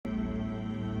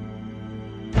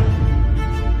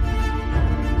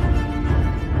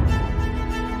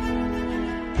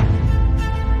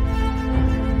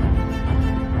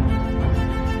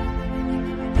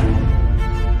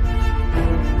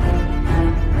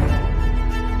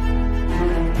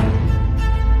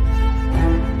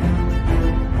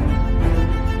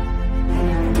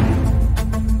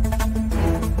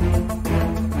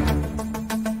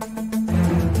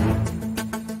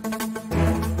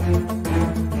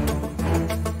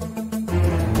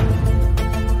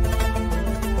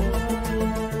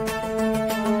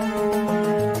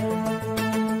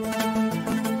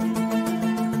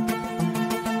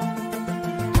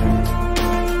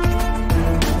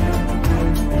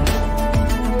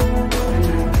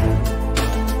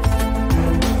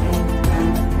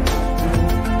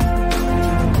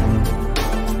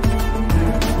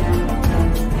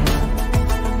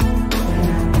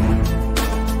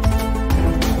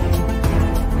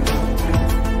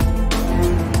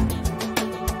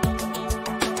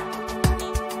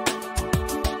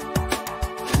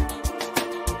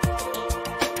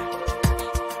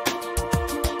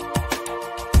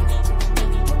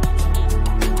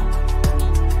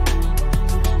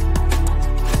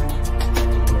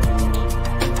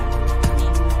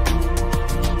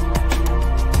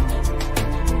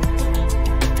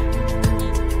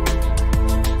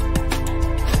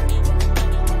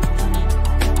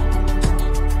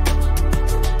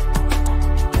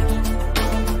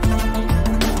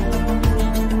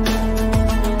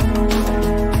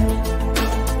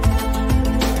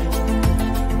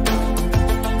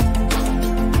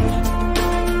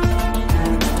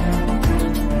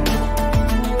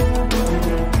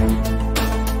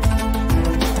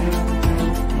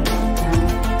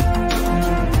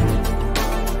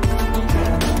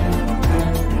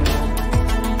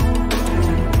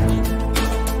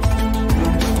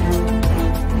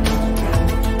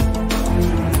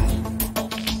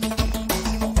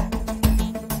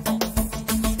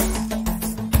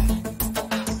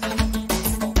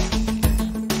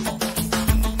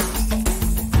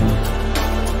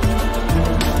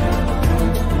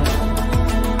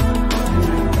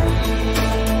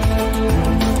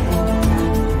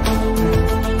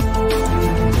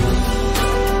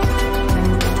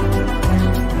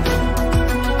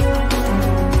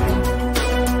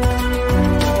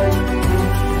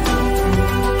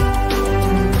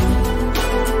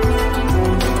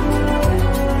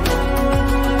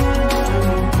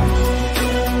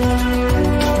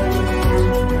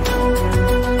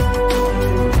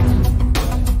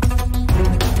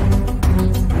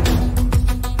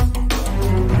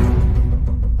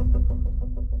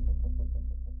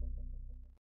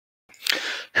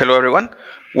Hello everyone,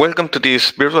 welcome to this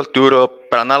virtual tour of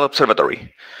Paranal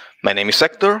Observatory. My name is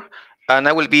Hector and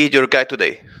I will be your guide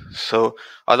today. So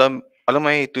allow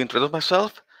me to introduce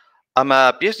myself. I'm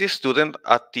a PhD student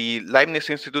at the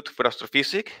Leibniz Institute for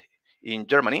Astrophysics in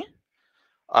Germany.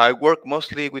 I work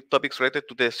mostly with topics related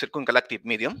to the circumgalactic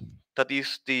medium, that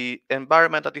is the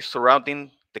environment that is surrounding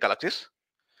the galaxies.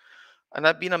 And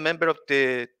I've been a member of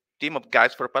the team of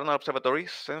guides for Paranal Observatory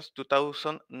since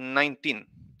 2019.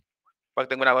 Back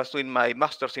then when I was doing my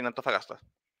master's in Antofagasta.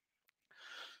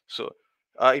 So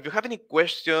if you have any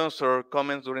questions or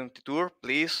comments during the tour,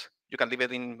 please, you can leave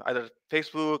it in either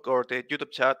Facebook or the YouTube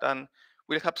chat, and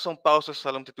we'll have some pauses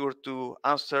along the tour to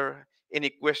answer any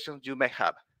questions you may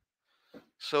have.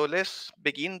 So let's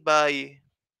begin by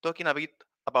talking a bit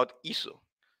about ESO.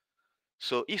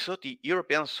 So ESO, the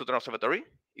European Southern Observatory,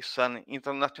 is an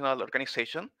international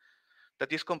organization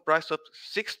that is comprised of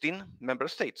 16 member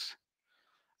states.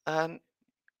 And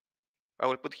I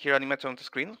will put here an image on the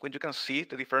screen when you can see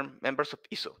the different members of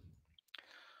ESO.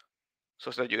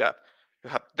 So that you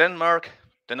have Denmark,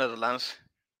 the Netherlands,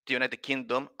 the United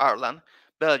Kingdom, Ireland,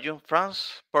 Belgium,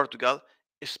 France, Portugal,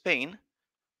 Spain,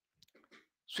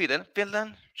 Sweden,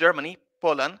 Finland, Germany,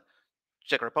 Poland,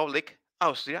 Czech Republic,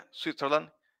 Austria,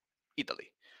 Switzerland,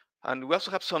 Italy. And we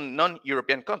also have some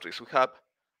non-European countries. We have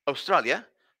Australia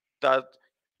that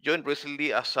joined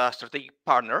recently as a strategic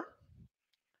partner.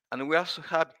 And we also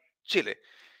have Chile.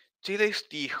 Chile is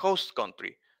the host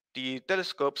country. The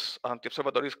telescopes and the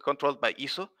observatories controlled by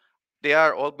ESO, they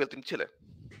are all built in Chile.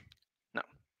 Now,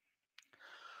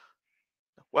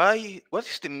 what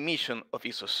is the mission of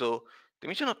ESO? So the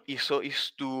mission of ESO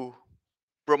is to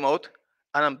promote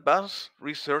and advance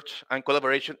research and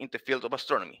collaboration in the field of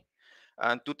astronomy.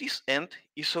 And to this end,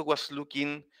 ESO was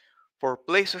looking for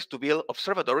places to build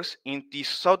observatories in the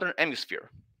southern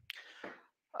hemisphere.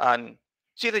 And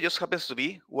Chile just happens to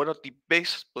be one of the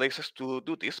best places to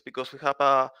do this because we have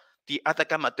the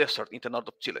Atacama Desert in the north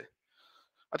of Chile.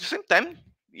 At the same time,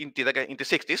 in the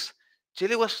 60s,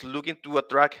 Chile was looking to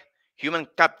attract human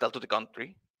capital to the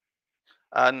country.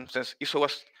 And since ESO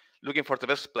was looking for the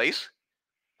best place,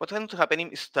 what ended up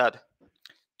happening is that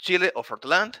Chile offered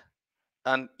land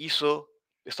and ESO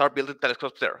started building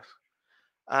telescopes there.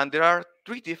 And there are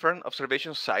 3 different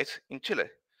observation sites in Chile.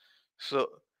 So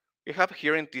we have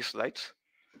here in these slides,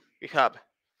 we have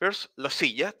first La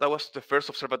Silla, that was the first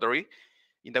observatory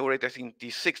inaugurated in the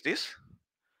 60s.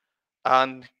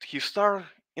 And his star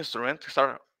instrument, his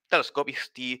star telescope, is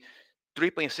the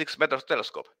 3.6 meters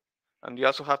telescope. And we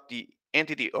also have the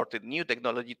NTT, or the New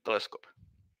Technology Telescope.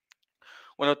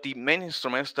 One of the main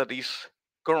instruments that is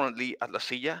currently at La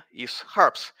Silla is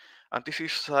HARPS, and this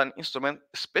is an instrument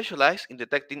specialized in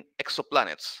detecting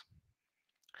exoplanets.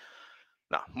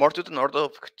 Now, more to the north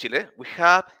of Chile, we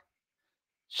have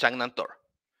Changnan-Tor.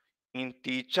 In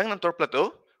the Changnan-Tor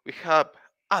Plateau, we have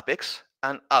APEX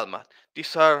and ALMA.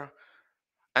 These are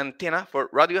antenna for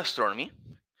radio astronomy.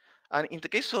 And in the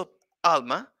case of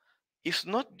ALMA, it's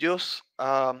not just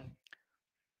not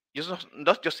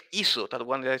just ESO that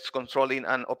one that is controlling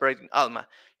and operating ALMA.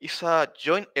 It's a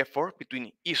joint effort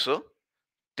between ESO,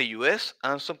 the US,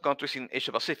 and some countries in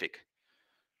Asia Pacific.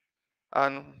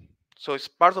 And so it's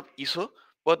part of ESO,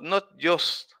 but not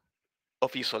just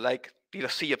of ESO, like the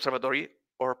Sea Observatory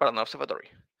or Paranal Observatory.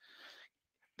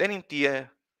 Then in the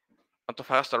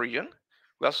Antofagasta region,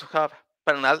 we also have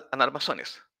Paranal and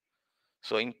Armazones.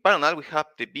 So in Paranal, we have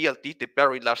the VLT, the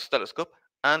Very Large Telescope,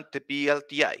 and the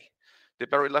VLTI, the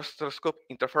Very Large Telescope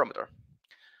Interferometer.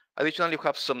 Additionally, we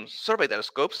have some survey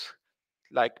telescopes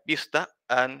like VISTA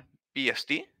and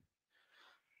VST.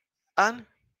 And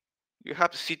you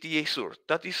have CTA Sur,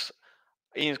 that is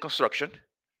in construction,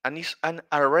 and is an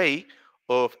array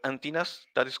of antennas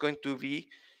that is going to be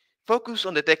focused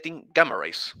on detecting gamma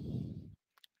rays.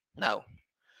 Now,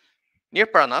 near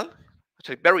Paranal,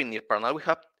 actually very near Paranal, we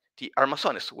have the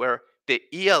Armazones, where the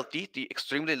ELT, the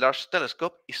Extremely Large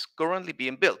Telescope, is currently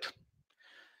being built.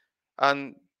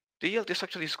 And the ELT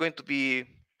actually is going to be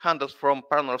handled from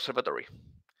Paranal Observatory.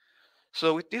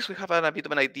 So with this, we have a bit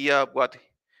of an idea of what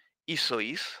ESO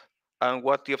is and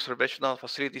what the observational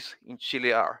facilities in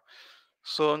Chile are.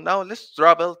 So now let's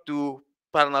travel to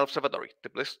Paranal Observatory, the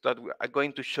place that we are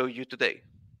going to show you today.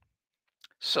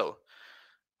 So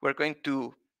we're going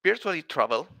to virtually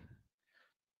travel,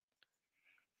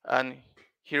 and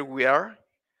here we are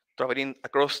traveling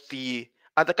across the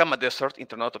Atacama Desert in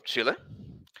the north of Chile.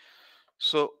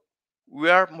 So we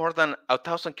are more than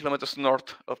 1,000 kilometers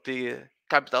north of the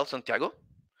capital, Santiago,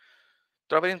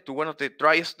 traveling to one of the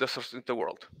driest deserts in the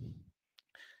world.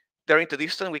 There in the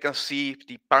distance, we can see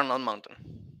the Paranal mountain.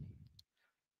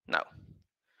 Now,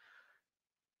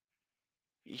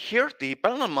 Here, the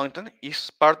Paranal mountain is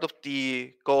part of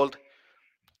the called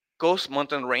Coast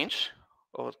Mountain Range,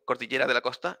 or Cordillera de la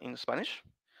Costa in Spanish.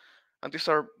 And these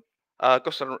are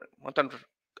coastal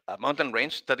mountain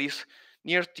range that is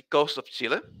near the coast of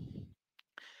Chile.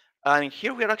 And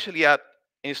here we are actually at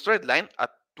in a straight line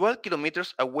at 12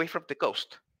 kilometers away from the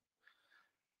coast.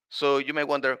 So you may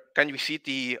wonder, can you see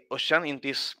the ocean in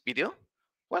this video?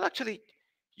 Well, actually,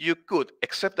 you could,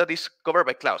 except that it's covered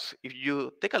by clouds. If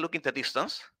you take a look in the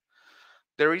distance,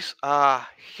 there is a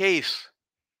haze,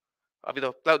 a bit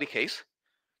of cloudy haze.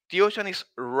 The ocean is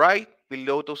right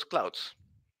below those clouds.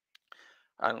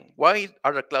 And why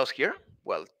are there clouds here?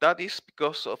 Well, that is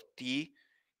because of the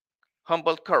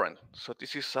Humboldt current. So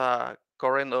this is a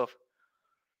current of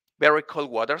very cold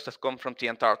waters that come from the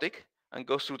Antarctic and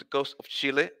goes through the coast of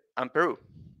Chile and Peru.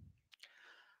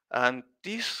 And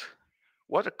this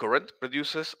water current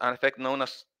produces an effect known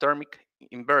as thermic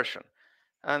inversion.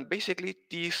 And basically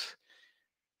this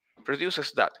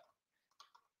produces that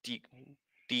the,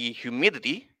 the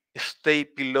humidity stay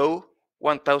below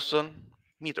 1,000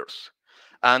 meters.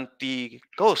 And the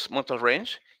coast mountain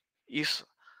range is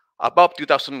above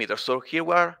 2,000 meters. So here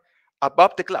we are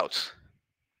above the clouds.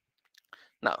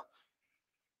 Now,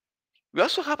 we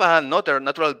also have another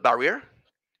natural barrier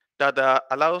that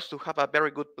allows us to have a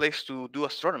very good place to do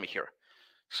astronomy here.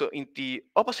 So in the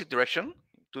opposite direction,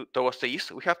 towards the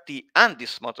east, we have the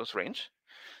Andes mountains range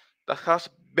that has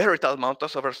very tall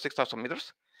mountains over 6,000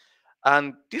 meters.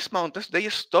 And these mountains, they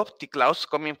stop the clouds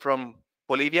coming from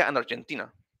Bolivia and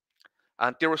Argentina.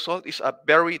 And the result is a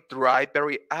very dry,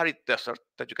 very arid desert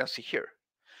that you can see here.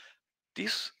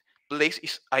 This place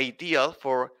is ideal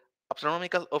for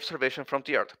astronomical observation from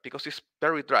the Earth because it's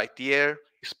very dry. The air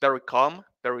is very calm,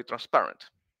 very transparent.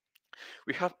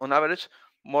 We have on average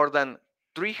more than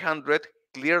 300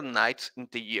 clear nights in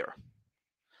the year.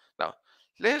 Now,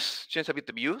 let's change a bit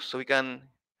the view so we can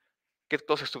get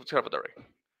closer to the observatory.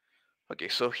 Okay,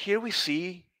 so here we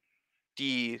see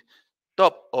the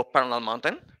top of Paranal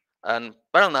mountain, and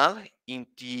Paranal in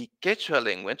the Quechua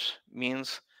language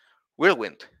means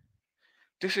whirlwind.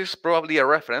 This is probably a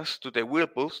reference to the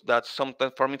whirlpools that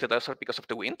sometimes form in the desert because of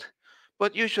the wind,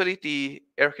 but usually the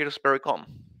air here is very calm.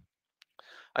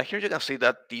 And here you can see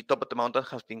that the top of the mountain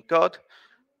has been cut.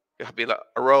 You have built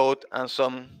a road and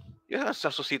you have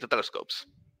also see the telescopes.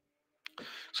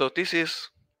 So this is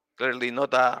clearly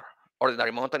not a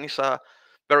ordinary mountain. It's a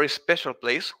very special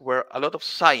place where a lot of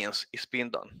science is being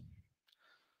done.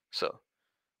 So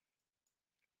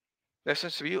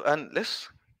let's view and let's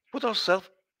put ourselves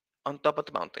on top of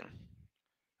the mountain.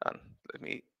 And let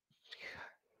me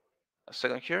a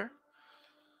second here.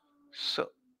 So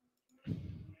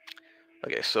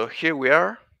okay, so here we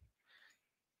are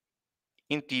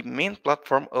in the main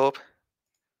platform of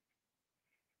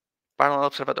Paranal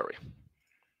Observatory.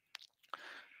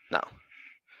 Now,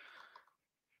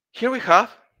 here we have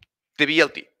the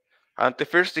VLT. And the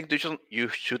first thing you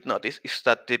should notice is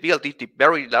that the VLT, the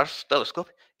Very Large Telescope,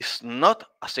 is not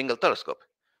a single telescope.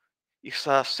 It's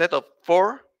a set of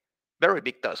 4 very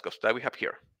big telescopes that we have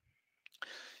here.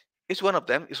 Each one of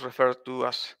them is referred to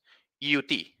as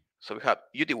UT. So we have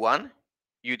UT1,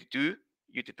 UT2,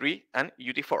 UT3, and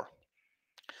UT4.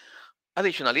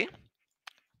 Additionally,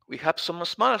 we have some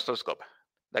smaller telescopes,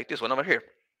 like this one over here.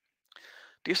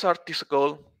 These are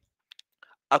so-called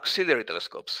auxiliary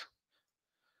telescopes.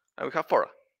 And we have 4.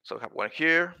 So we have 1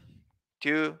 here,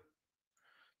 2,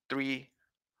 3,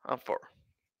 and 4.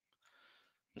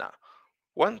 Now,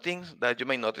 one thing that you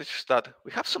may notice is that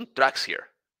we have some tracks here.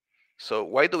 So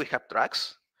why do we have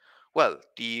tracks? Well,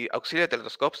 the auxiliary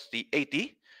telescopes, the AT,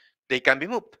 they can be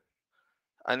moved.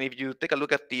 And if you take a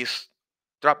look at this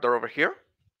trapdoor over here,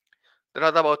 there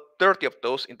are about 30 of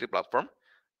those in the platform.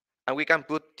 And we can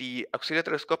put the auxiliary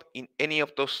telescope in any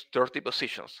of those 30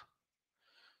 positions.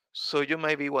 So you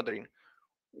might be wondering,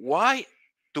 why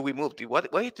do we move?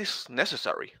 Why it is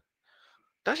necessary?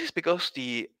 That is because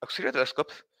the auxiliary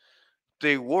telescopes,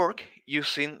 they work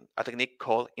using a technique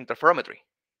called interferometry.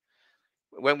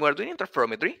 When we're doing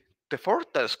interferometry, the 4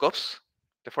 telescopes,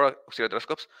 the 4 auxiliary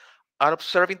telescopes, are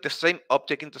observing the same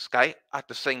object in the sky at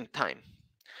the same time.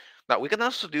 Now, we can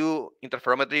also do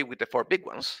interferometry with the 4 big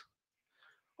ones,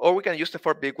 or we can use the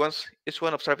 4 big ones, each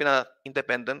one observing an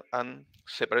independent and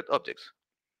separate objects.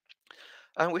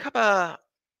 And we have a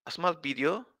small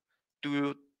video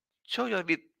to show you a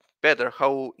bit better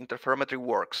how interferometry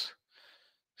works.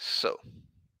 So,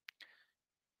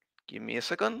 give me a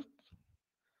second.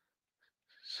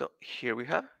 So here we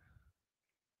have.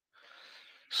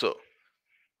 So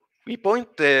we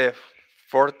point the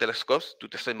 4 telescopes to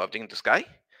the same object in the sky,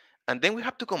 and then we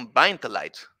have to combine the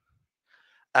lights.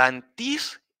 And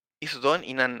this is done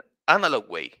in an analog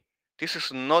way. This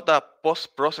is not a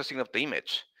post-processing of the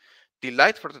image. The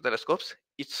light for the telescopes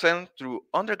is sent through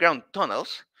underground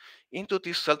tunnels into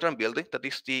this central building that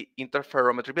is the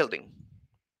interferometry building.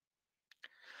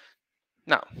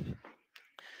 Now,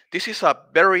 this is a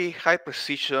very high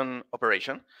precision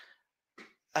operation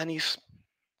and is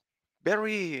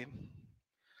very,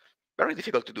 very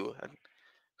difficult to do. And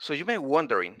so you may be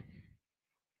wondering,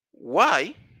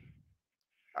 why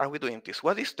are we doing this?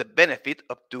 What is the benefit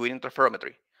of doing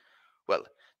interferometry? Well,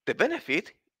 the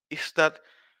benefit is that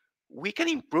we can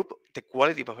improve the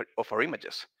quality of our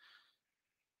images.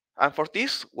 And for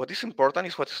this, what is important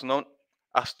is what is known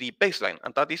as the baseline,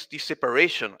 and that is the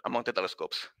separation among the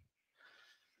telescopes.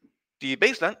 The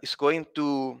baseline is going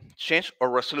to change our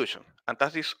resolution, and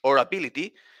that is our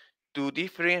ability to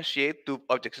differentiate two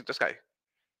objects in the sky.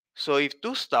 So if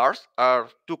two stars are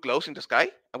too close in the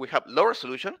sky and we have low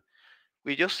resolution,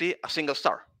 we just see a single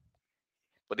star.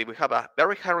 But if we have a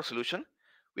very high resolution,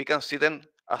 we can see them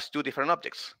as two different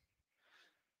objects.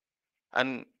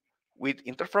 And with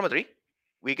interferometry,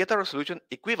 we get a resolution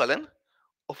equivalent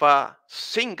of a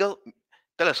single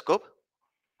telescope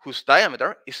whose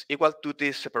diameter is equal to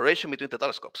the separation between the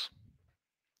telescopes.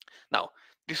 Now,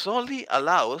 this only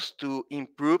allows us to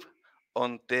improve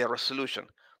on the resolution,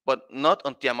 but not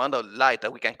on the amount of light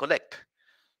that we can collect.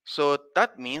 So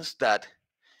that means that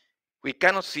we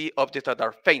cannot see objects that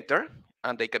are fainter,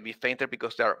 and they can be fainter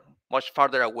because they are much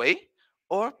farther away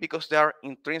or because they are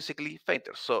intrinsically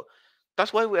fainter. So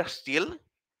that's why we are still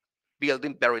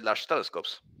building very large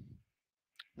telescopes.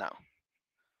 Now,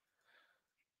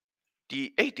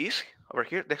 the 80s over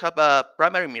here, they have a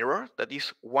primary mirror that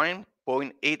is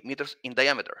 1.8 meters in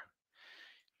diameter.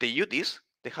 The UTs,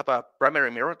 they have a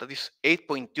primary mirror that is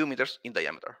 8.2 meters in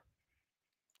diameter.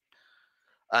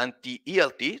 And the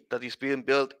ELT that is being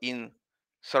built in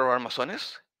Cerro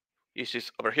Armazones, which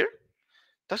is over here,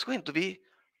 that's going to be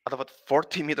at about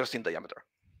 40 meters in diameter.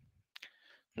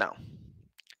 Now,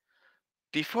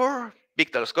 the four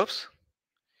big telescopes,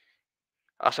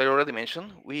 as I already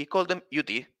mentioned, we call them UT,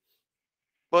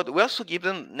 but we also give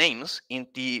them names in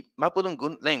the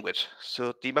Mapudungun language.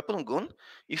 So the Mapudungun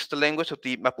is the language of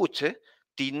the Mapuche,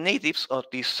 the natives of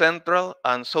the central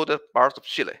and southern part of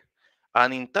Chile.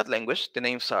 And in that language, the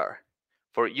names are,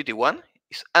 for UT1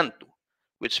 is Antu,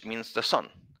 which means the sun.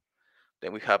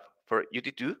 Then we have for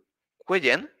UT2,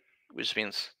 Cuyen, which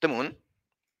means the moon.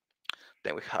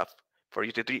 Then we have for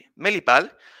UT3, Melipal,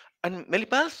 and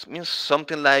Melipal means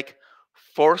something like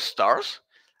 4 stars,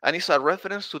 and is a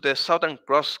reference to the Southern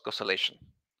Cross constellation.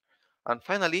 And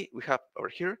finally, we have over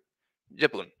here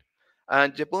Jepun,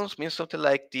 and Jepun means something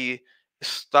like the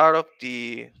star of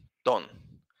the dawn.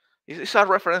 It's a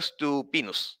reference to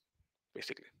Venus,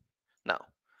 basically. Now,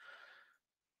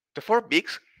 the four big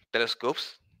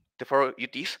telescopes, the four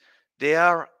UTs, they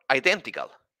are identical.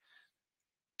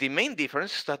 The main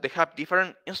difference is that they have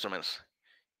different instruments.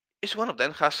 Each one of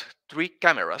them has 3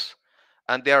 cameras,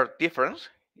 and they are different.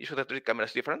 Each of the 3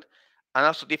 cameras different, and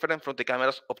also different from the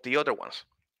cameras of the other ones.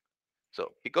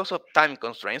 So because of time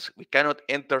constraints, we cannot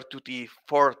enter to the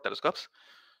 4 telescopes.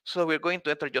 So we're going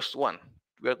to enter just one.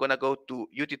 We're going to go to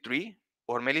UT3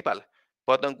 or Melipal.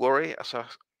 But don't worry, as I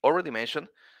already mentioned,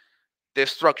 the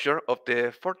structure of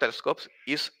the 4 telescopes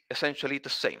is essentially the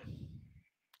same.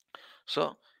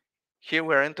 So here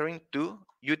we're entering to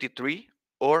UT3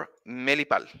 or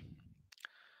Melipal.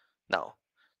 Now,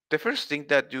 the first thing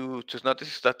that you should notice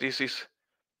is that this is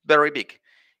very big.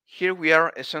 Here we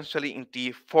are essentially in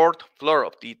the 4th floor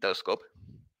of the telescope.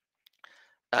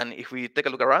 And if we take a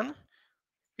look around,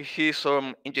 we see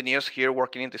some engineers here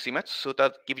working in this image, so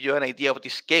that gives you an idea of the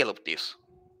scale of this.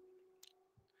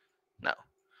 Now,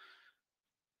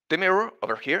 the mirror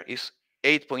over here is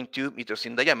 8.2 meters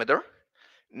in diameter,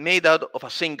 made out of a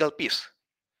single piece.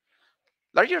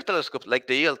 Larger telescopes like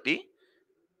the ELT,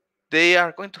 they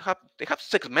have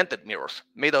segmented mirrors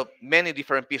made of many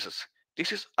different pieces.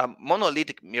 This is a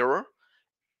monolithic mirror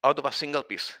out of a single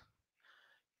piece.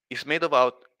 It's made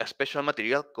about a special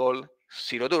material called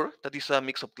Cirodur, that is a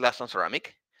mix of glass and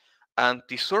ceramic, and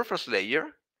the surface layer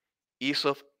is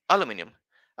of aluminum,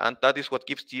 and that is what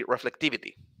gives the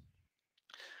reflectivity.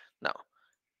 Now,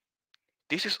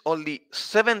 this is only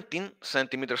 17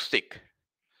 centimeters thick,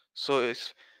 so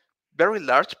it's very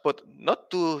large but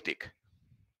not too thick.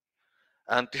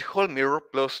 And the whole mirror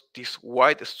plus this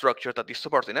wide structure that is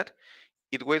supporting it,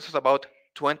 it weighs about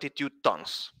 22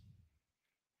 tons.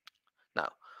 Now,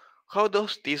 how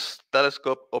does this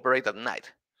telescope operate at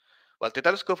night? Well, the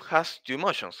telescope has 2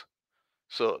 motions.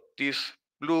 So this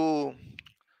blue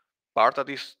part that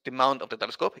is the mount of the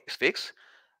telescope is fixed,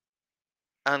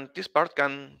 and this part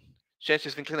can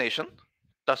changes inclination.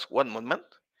 That's one movement.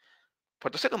 For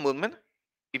the second movement,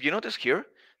 if you notice here,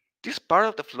 this part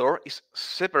of the floor is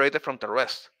separated from the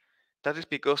rest. That is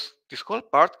because this whole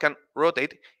part can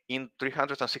rotate in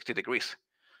 360 degrees.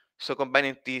 So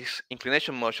combining this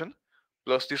inclination motion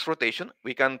plus this rotation,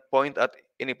 we can point at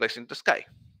any place in the sky.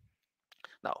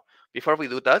 Now, before we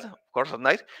do that, of course, at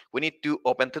night, we need to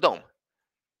open the dome.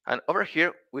 And over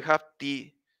here, we have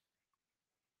the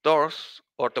doors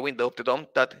or the window of the dome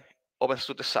that opens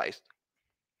to the side.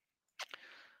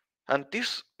 And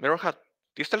this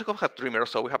telescope had three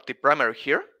mirrors. So we have the primary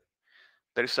here.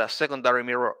 There is a secondary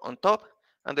mirror on top,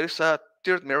 and there is a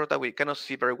third mirror that we cannot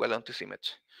see very well on this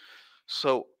image.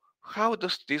 So how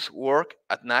does this work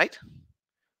at night?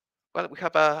 Well, we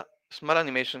have a small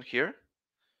animation here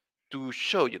to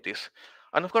show you this.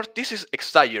 And of course, this is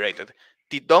exaggerated.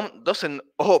 The dome doesn't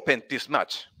open this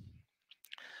much.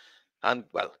 And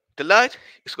well, the light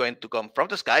is going to come from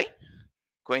the sky,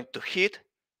 going to hit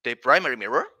the primary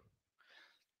mirror,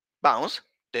 bounce,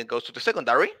 then goes to the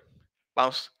secondary,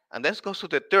 bounce, and then goes to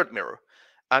the third mirror.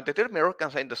 And the third mirror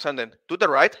can send descending to the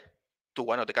right to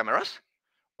one of the cameras,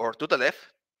 or to the left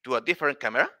to a different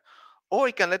camera, or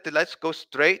it can let the lights go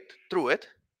straight through it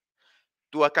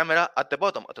to a camera at the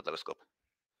bottom of the telescope.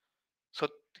 So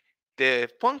the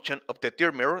function of the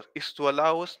third mirror is to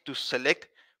allow us to select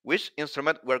which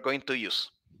instrument we're going to use.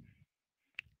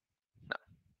 Now,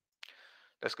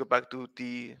 let's go back to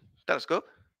the telescope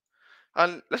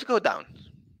and let's go down.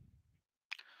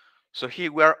 So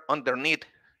here we are underneath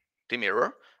the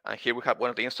mirror, and here we have one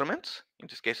of the instruments. In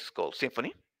this case, it's called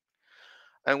Symphony.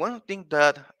 And one thing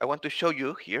that I want to show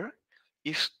you here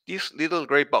is these little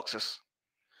gray boxes.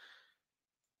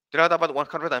 There are about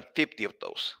 150 of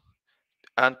those.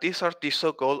 And these are the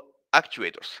so-called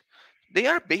actuators. They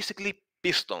are basically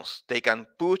pistons. They can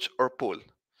push or pull.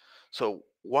 So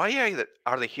why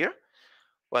are they here?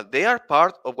 Well, they are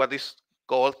part of what is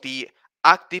called the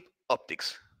active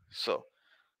optics. So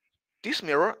this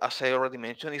mirror, as I already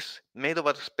mentioned, is made of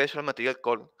a special material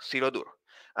called zero dur.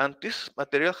 And this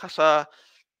material has a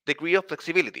degree of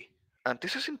flexibility. And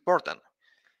this is important.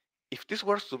 If this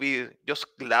were to be just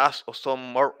glass or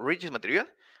some more rigid material,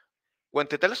 when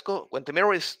the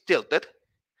mirror is tilted,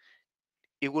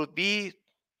 it will be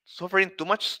suffering too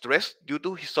much stress due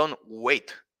to its own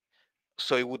weight,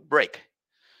 so it would break.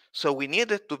 So we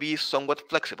need it to be somewhat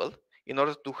flexible in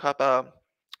order to have a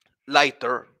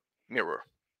lighter mirror.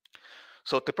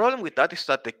 So the problem with that is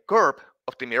that the curve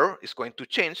of the mirror is going to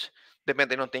change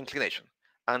depending on the inclination.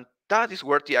 And that is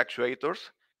where the actuators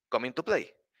come into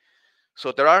play.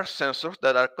 So there are sensors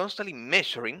that are constantly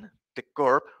measuring the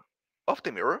curve of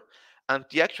the mirror, and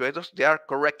the actuators, they are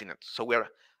correcting it. So we are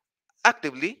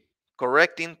actively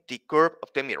correcting the curve of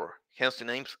the mirror, hence the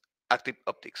name's active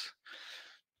optics.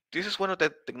 This is one of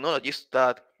the technologies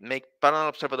that make Paranal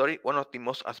Observatory one of the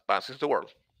most advanced in the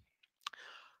world.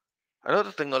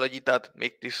 Another technology that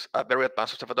makes this a very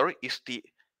advanced observatory is the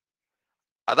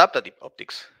adaptive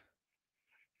optics,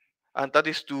 and that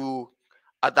is to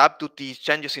adapt to the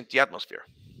changes in the atmosphere.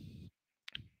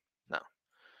 Now,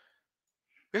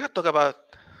 we have talked about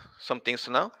some things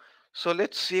now, so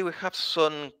let's see, we have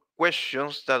some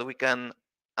questions that we can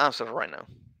answer right now.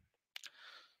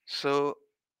 So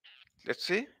let's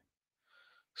see.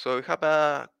 So we have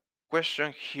a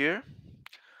question here.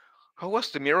 How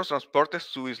was the mirror transported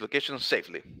to its location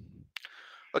safely?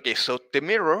 Okay, so the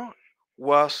mirror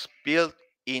was built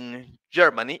in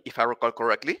Germany, if I recall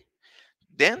correctly.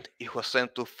 Then it was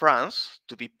sent to France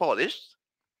to be polished.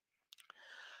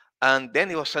 And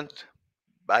then it was sent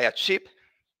by a ship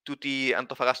to the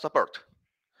Antofagasta port.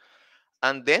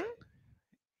 And then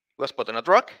it was put on a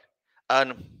truck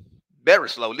and very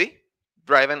slowly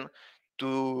driven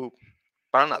to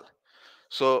Paranal.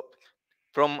 So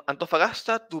from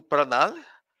Antofagasta to Paranal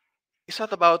is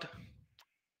at about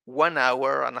 1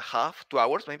 hour and a half, 2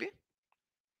 hours maybe.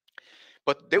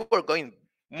 But they were going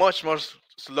much more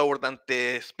slower than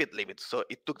the speed limit, so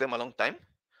it took them a long time.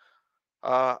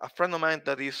 A friend of mine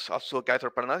that is also a guide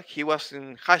for Paranal, he was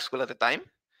in high school at the time,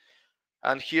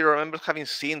 and he remembers having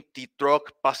seen the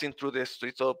truck passing through the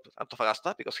streets of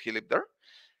Antofagasta because he lived there,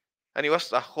 and it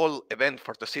was a whole event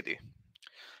for the city.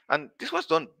 And this was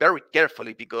done very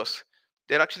carefully because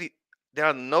there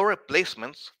are no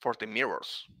replacements for the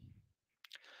mirrors.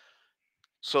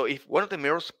 So if one of the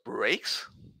mirrors breaks,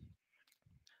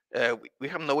 we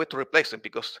have no way to replace them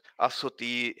because also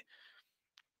the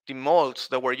molds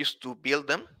that were used to build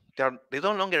them, they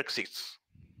no longer exist.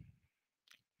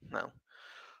 Now,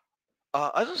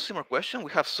 I don't see more question.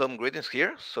 We have some greetings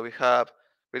here. So we have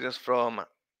greetings from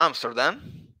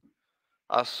Amsterdam,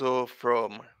 also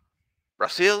from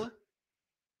Brazil,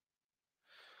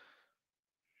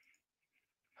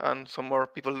 and some more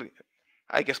people,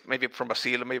 I guess maybe from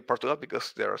Brazil, maybe Portugal,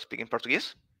 because they're speaking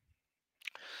Portuguese.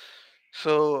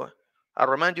 So I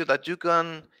remind you that you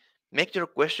can make your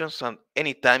questions at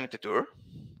any time in the tour.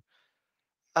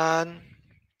 And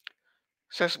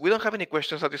since we don't have any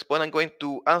questions at this point, I'm going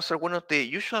to answer one of the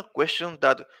usual questions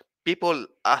that people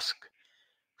ask.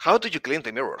 How do you clean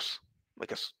the mirrors?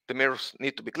 Because the mirrors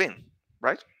need to be clean,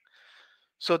 right?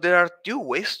 So there are two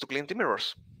ways to clean the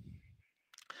mirrors.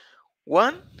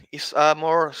 One is a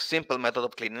more simple method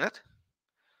of cleaning it.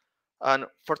 And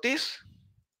for this,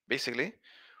 basically,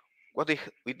 what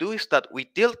we do is that we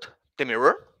tilt the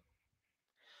mirror,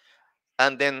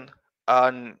 and then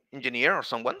an engineer or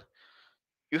someone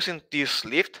using this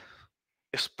lift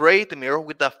spray the mirror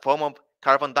with a foam of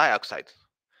carbon dioxide.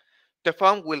 The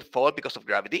foam will fall because of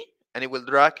gravity, and it will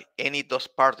drag any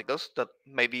dust particles that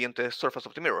may be on the surface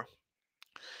of the mirror.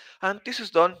 And this is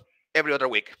done every other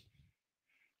week.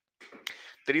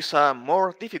 There is a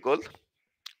more difficult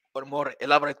or more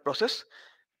elaborate process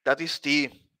that is the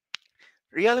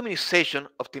realuminization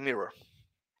of the mirror.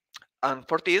 And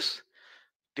for this,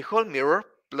 the whole mirror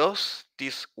plus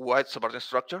this white supporting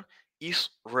structure is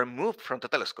removed from the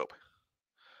telescope.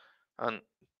 And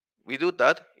we do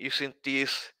that using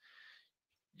this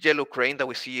yellow crane that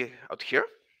we see out here.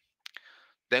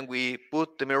 Then we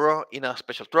put the mirror in a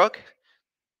special truck,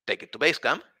 take it to base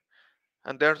camp,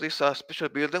 and there is a special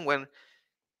building when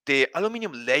the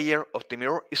aluminum layer of the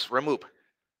mirror is removed.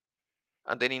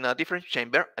 And then in a different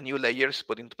chamber, a new layer is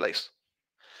put into place.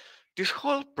 This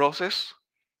whole process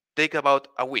takes about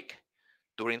a week.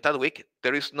 During that week,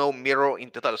 there is no mirror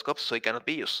in the telescope, so it cannot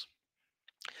be used.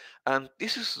 And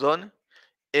this is done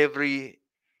every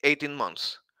 18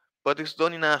 months, but it's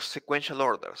done in a sequential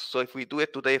order. So if we do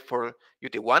it today for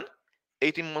UT1,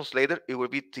 18 months later, it will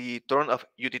be the turn of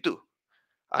UT2.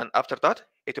 And after that,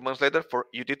 18 months later for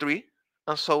UT3,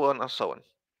 and so on and so on.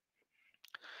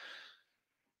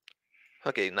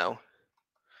 Okay, now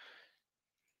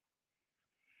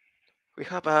we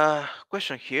have a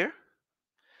question here.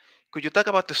 Could you talk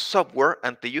about the software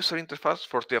and the user interface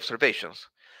for the observations?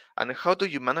 And how do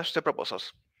you manage the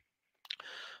proposals?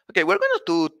 Okay, we're going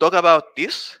to talk about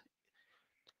this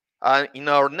in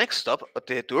our next stop of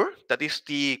the tour, that is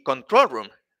the control room.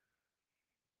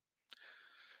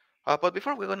 But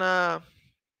before, we're going to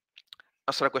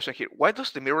answer a question here. Why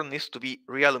does the mirror needs to be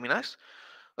realuminized?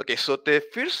 Okay, so the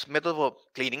first method of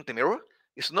cleaning the mirror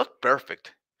is not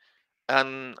perfect.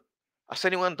 And as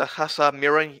anyone that has a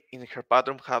mirror in her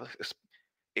bathroom has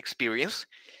experience,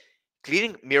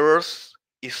 cleaning mirrors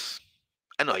is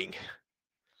annoying.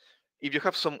 If you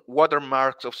have some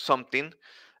watermarks of something,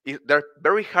 they're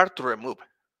very hard to remove.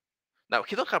 Now,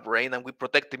 he don't have rain, and we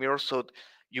protect the mirrors so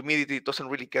humidity doesn't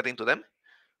really get into them,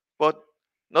 but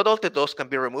not all the dust can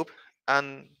be removed,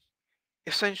 and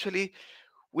essentially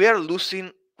we are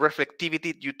losing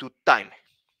reflectivity due to time.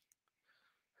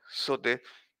 So the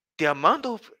amount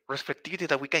of reflectivity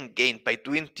that we can gain by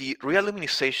doing the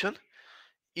realuminization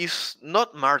is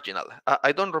not marginal.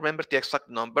 I don't remember the exact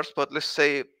numbers, but let's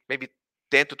say maybe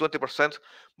 10 to 20%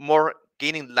 more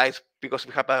gaining light because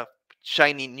we have a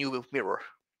shiny new mirror.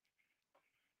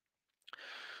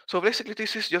 So basically,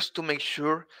 this is just to make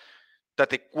sure that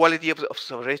the quality of the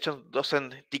observation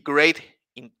doesn't degrade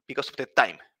because of the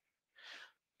time.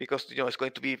 Because it's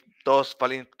going to be dust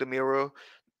falling into the mirror.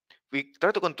 We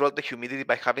try to control the humidity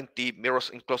by having the mirrors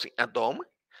enclosed in a dome,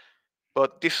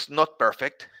 but this is not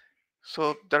perfect.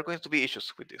 So there are going to be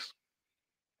issues with this.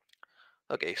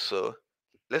 Okay, so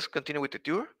let's continue with the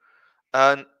tour.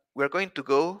 And we're going to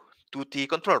go to the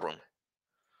control room.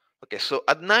 Okay, so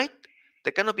at night,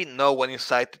 there cannot be no one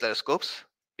inside the telescopes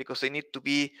because they need to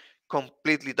be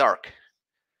completely dark.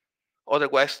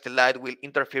 Otherwise, the light will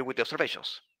interfere with the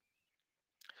observations.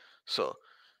 So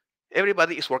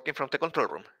everybody is working from the control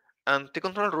room, and the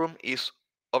control room is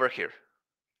over here.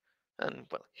 And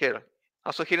well, here,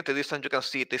 also here in the distance, you can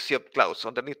see the sea of clouds.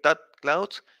 Underneath that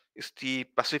clouds is the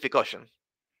Pacific Ocean.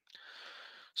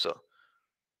 So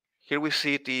here we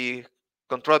see the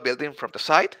control building from the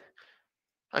side.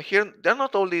 And here, there are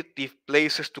not only the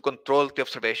places to control the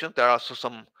observation, there are also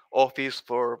some office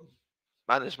for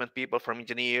management people, from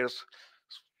engineers.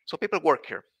 So people work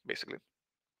here, basically.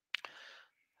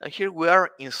 And here we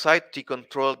are inside the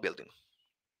control building.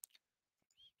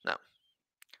 Now,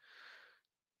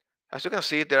 as you can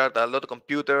see, there are a lot of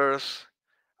computers,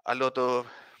 a lot of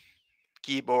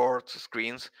keyboards,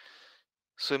 screens.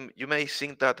 So you may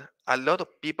think that a lot of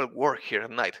people work here at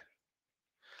night.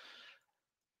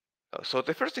 So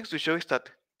the first thing to show is that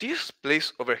this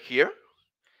place over here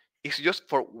is just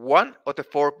for one of the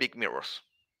 4 big mirrors.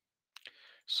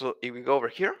 So if we go over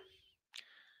here,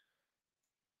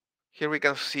 Here we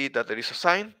can see that there is a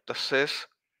sign that says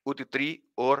UT3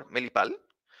 or Melipal.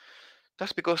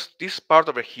 That's because this part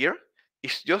over here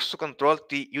is just to control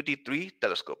the UT3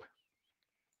 telescope.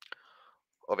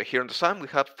 Over here on the sign we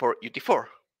have for UT4.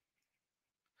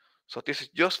 So this is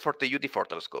just for the UT4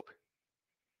 telescope.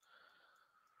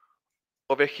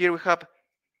 Over here we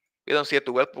don't see it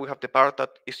too well, but we have the part that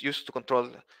is used to control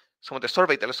some of the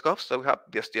survey telescopes. So we have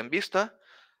the STM Vista,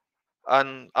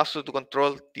 and also to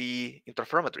control the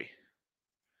interferometry.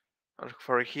 And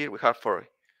for here we have for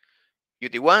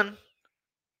UT1,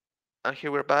 and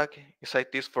here we're back inside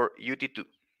this for UT2.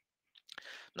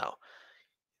 Now,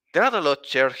 there are a lot of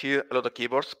chairs here, a lot of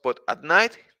keyboards, but at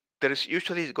night there is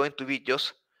usually going to be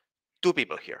just two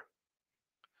people here.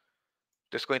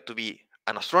 There's going to be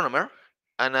an astronomer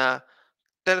and a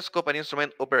telescope and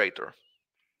instrument operator.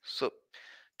 So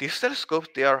these telescopes,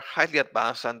 they are highly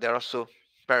advanced and they're also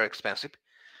very expensive.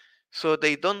 So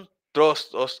they don't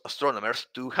trust us astronomers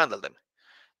to handle them.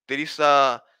 There is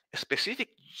a specific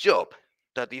job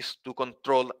that is to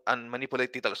control and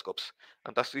manipulate the telescopes,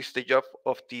 and that is the job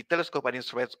of the telescope and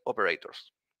instrument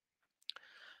operators.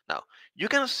 Now, you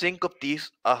can think of this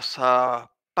as a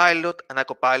pilot and a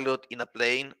co-pilot in a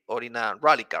plane or in a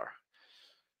rally car.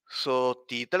 So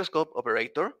the telescope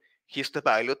operator, he's the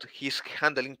pilot, he's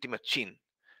handling the machine,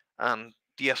 and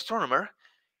the astronomer,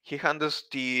 he handles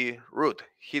the route.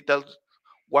 He tells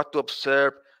what to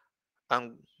observe,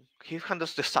 and he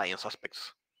handles the science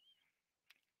aspects.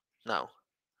 Now,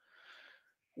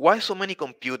 why so many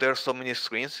computers, so many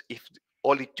screens if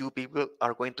only two people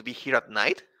are going to be here at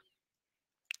night?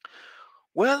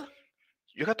 Well,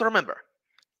 you have to remember,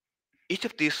 each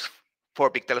of these four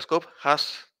big telescopes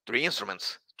has three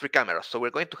instruments, three cameras. So we're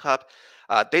going to have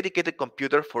a dedicated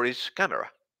computer for each camera.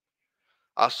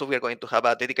 Also, we are going to have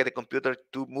a dedicated computer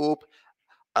to move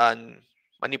and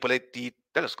manipulate the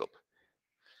telescope.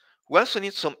 We also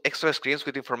need some extra screens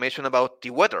with information about the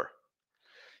weather.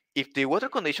 If the weather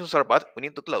conditions are bad, we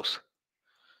need to close.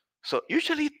 So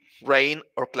usually rain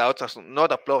or clouds are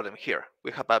not a problem here.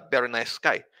 We have a very nice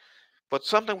sky. But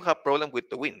sometimes we have problem with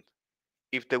the wind.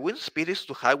 If the wind speed is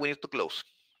too high, we need to close.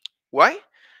 Why?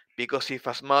 Because if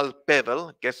a small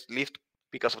pebble gets lifted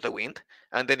because of the wind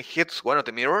and then hits one of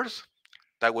the mirrors,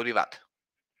 that would be bad.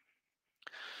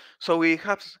 So we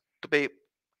have to pay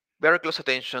very close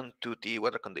attention to the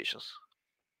weather conditions.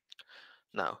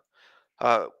 Now,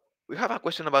 we have a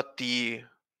question about the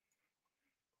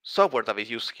software that is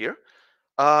used here.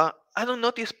 I don't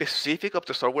know the specific of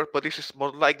the software, but this is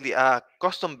more likely a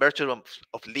custom version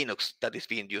of Linux that is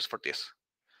being used for this.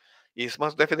 It's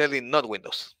most definitely not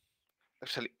Windows.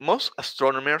 Actually, most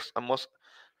astronomers and most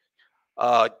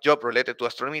job related to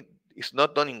astronomy is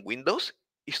not done in Windows.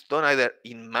 It's done either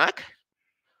in Mac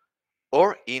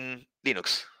or in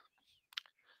Linux.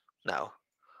 Now,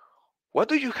 what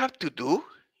do you have to do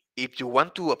if you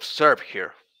want to observe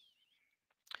here?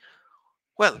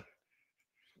 Well,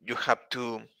 you have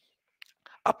to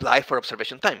apply for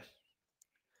observation time.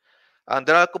 And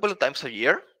there are a couple of times a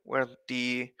year where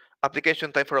the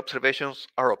application time for observations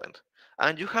are opened.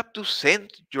 And you have to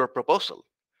send your proposal.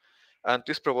 And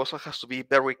this proposal has to be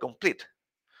very complete.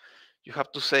 You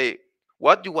have to say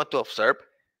what you want to observe,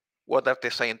 what are the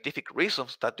scientific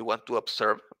reasons that you want to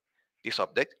observe this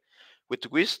object, with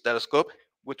which telescope,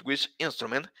 with which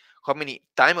instrument, how many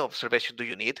time of observation do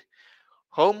you need,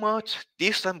 how much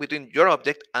distance between your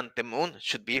object and the moon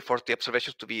should be for the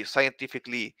observations to be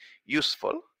scientifically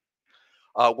useful,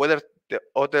 whether the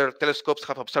other telescopes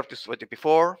have observed this object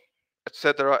before,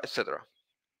 etc., etc.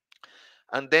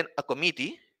 And then a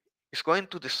committee is going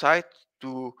to decide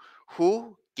to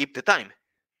who keep the time.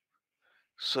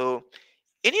 So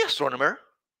any astronomer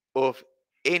of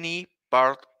any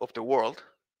part of the world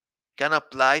can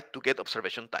apply to get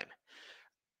observation time.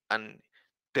 And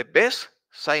the best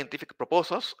scientific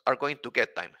proposals are going to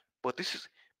get time. But this is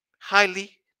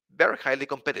highly, very highly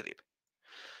competitive.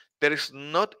 There is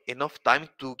not enough time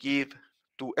to give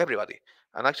to everybody.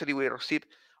 And actually, we receive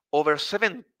over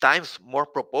 7 times more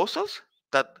proposals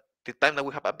than the time that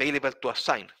we have available to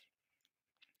assign.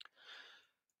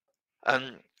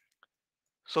 And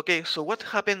so, okay, so what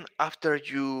happened after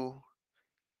you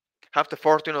have the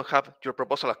fortune of have your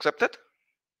proposal accepted?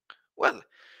 Well,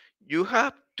 you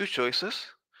have two choices.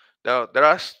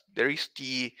 There is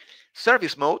the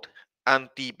service mode and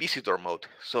the visitor mode.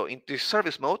 So in the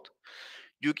service mode,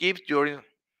 you give the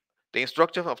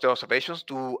instruction of the observations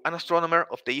to an astronomer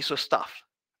of the ESO staff,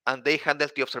 and they handle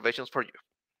the observations for you.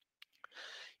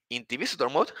 In the visitor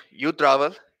mode, you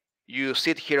travel, you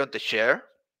sit here on the chair,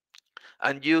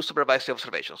 and you supervise the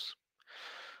observations.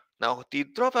 Now, the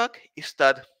drawback is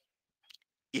that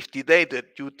if the day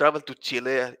that you travel to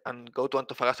Chile and go to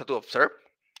Antofagasta to observe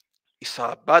is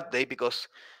a bad day because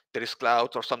there is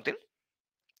clouds or something,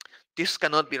 this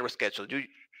cannot be rescheduled. You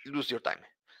lose your time.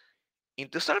 In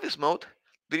the service mode,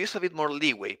 there is a bit more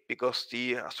leeway because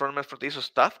the astronomers from the ESO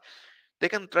staff, they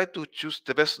can try to choose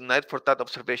the best night for that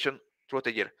observation throughout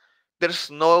the year.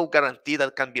 There's no guarantee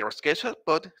that can be rescheduled,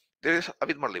 but there is a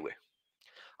bit more leeway.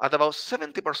 And about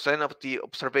 70% of the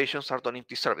observations are done in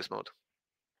the service mode.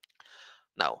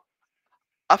 Now,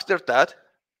 after that,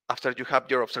 after you have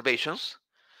your observations,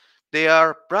 they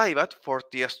are private for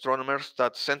the astronomers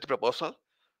that sent the proposal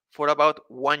for about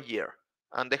 1 year,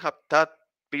 and they have that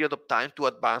period of time to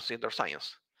advance in their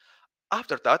science.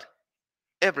 After that,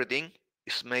 everything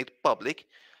is made public,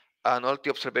 and all the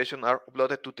observations are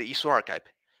uploaded to the ESO archive,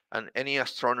 and any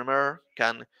astronomer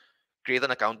can create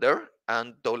an account there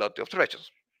and download the observations.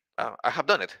 I have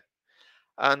done it.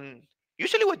 And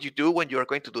usually, what you do when you are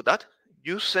going to do that,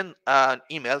 you send an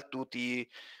email to the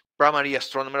primary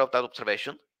astronomer of that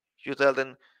observation. You tell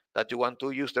them that you want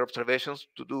to use their observations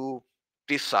to do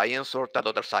this science or that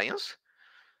other science.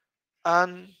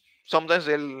 And sometimes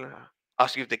they'll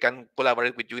ask you if they can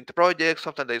collaborate with you in the project.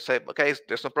 Sometimes they say, okay,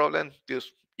 there's no problem,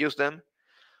 just use them.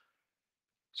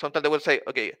 Sometimes they will say,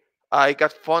 okay, I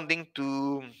got funding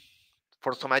to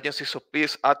for some agencies, so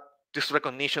please add this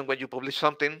recognition when you publish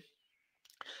something.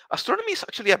 Astronomy is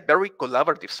actually a very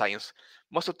collaborative science.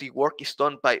 Most of the work is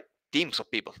done by teams of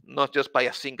people, not just by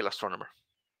a single astronomer.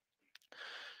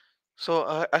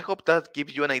 So I hope that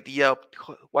gives you an idea of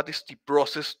what is the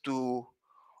process to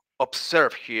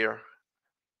observe here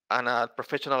on a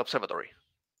professional observatory.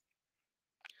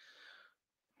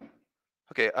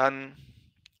 Okay, and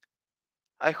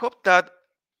I hope that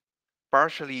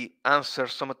partially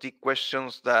answers some of the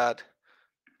questions that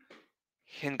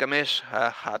Hengamesh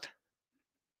had.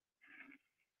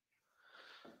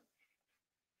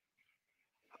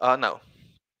 Now,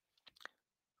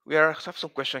 we have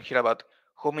some question here about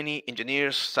how many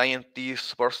engineers, scientists,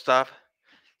 support staff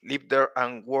live there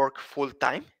and work full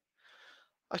time.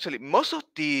 Actually, most of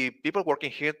the people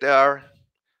working here, they are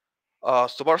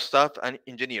support staff and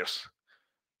engineers.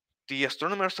 The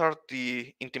astronomers are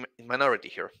the minority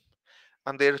here,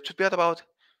 and there should be about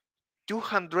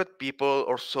 200 people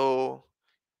or so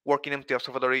working in the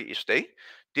observatory each day.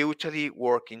 They usually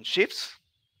work in shifts.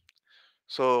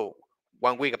 So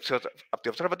 1 week at the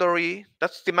observatory,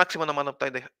 that's the maximum amount of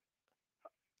time they.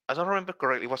 I don't remember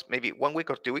correctly. It was maybe 1 week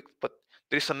or 2 weeks, but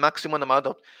there is a maximum amount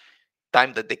of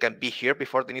time that they can be here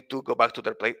before they need to go back to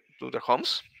their place, to their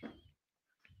homes.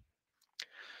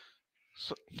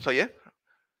 So yeah,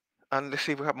 and let's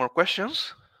see if we have more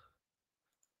questions.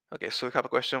 Okay, so we have a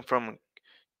question from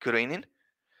Kureinin.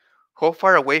 How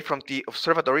far away from the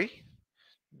observatory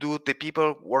do the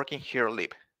people working here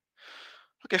live?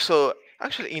 Okay, so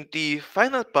actually in the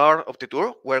final part of the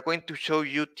tour, we're going to show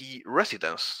you the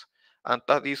residence. And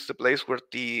that is the place where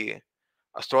the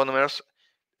astronomers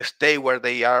stay where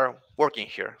they are working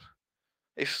here.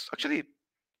 It's actually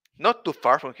not too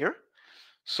far from here.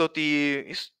 So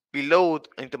it's below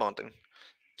in the mountain.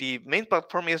 The main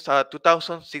platform is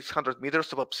 2,600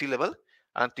 meters above sea level,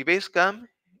 and the base camp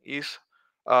is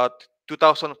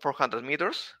 2,400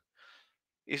 meters.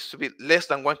 It's to be less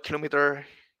than 1 kilometer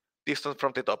distance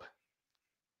from the top.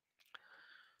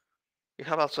 We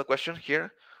have also a question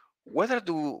here. Whether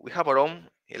do we have our own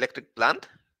electric plant?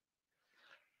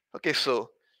 Okay, so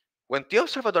when the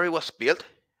observatory was built,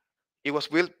 it was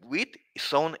built with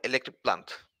its own electric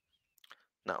plant.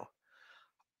 Now,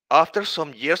 after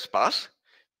some years passed,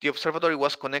 the observatory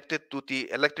was connected to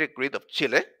the electric grid of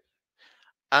Chile,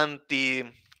 and the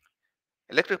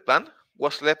electric plant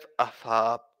was left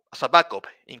as a backup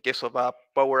in case of a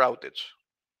power outage.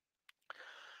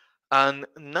 And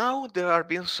now there have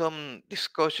been some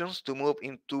discussions to move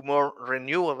into more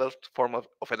renewable form of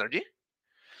energy.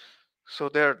 So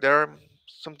they're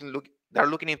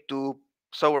looking into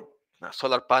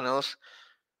solar panels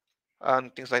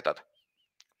and things like that.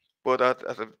 But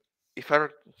if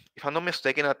I'm not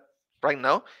mistaken, right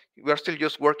now we are still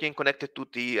just working connected to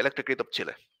the electric grid of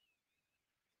Chile.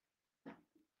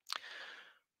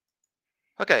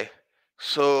 Okay,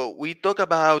 so we talk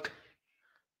about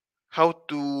how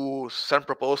to send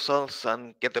proposals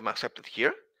and get them accepted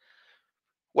here.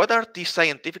 What are the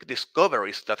scientific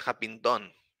discoveries that have been done?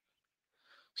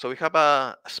 So we have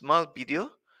a small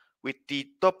video with the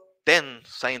top 10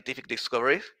 scientific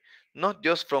discoveries, not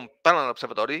just from Paranal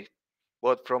Observatory,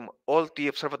 but from all the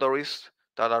observatories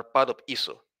that are part of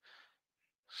ESO.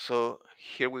 So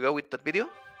here we go with that video.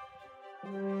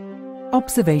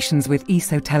 Observations with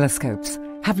ESO telescopes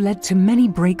have led to many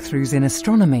breakthroughs in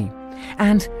astronomy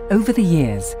and, over the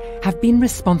years, have been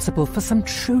responsible for some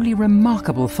truly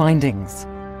remarkable findings.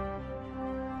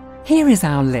 Here is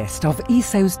our list of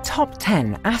ESO's top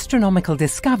 10 astronomical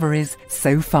discoveries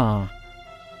so far.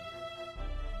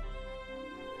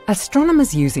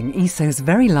 Astronomers using ESO's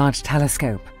Very Large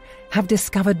Telescope have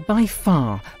discovered by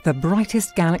far the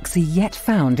brightest galaxy yet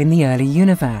found in the early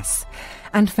universe,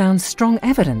 and found strong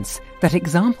evidence that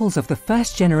examples of the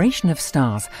first generation of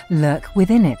stars lurk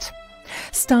within it,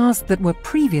 stars that were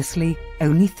previously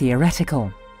only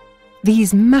theoretical.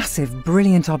 These massive,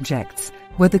 brilliant objects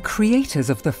were the creators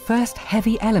of the first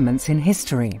heavy elements in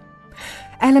history,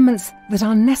 elements that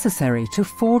are necessary to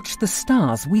forge the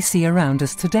stars we see around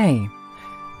us today,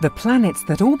 the planets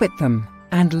that orbit them,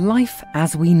 and life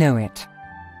as we know it.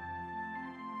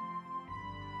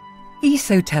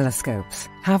 ESO telescopes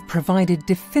have provided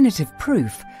definitive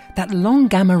proof that long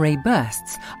gamma-ray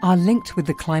bursts are linked with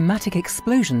the climatic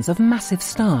explosions of massive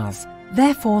stars,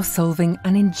 therefore solving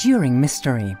an enduring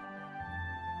mystery.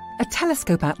 A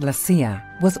telescope at La Silla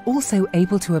was also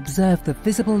able to observe the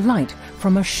visible light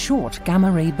from a short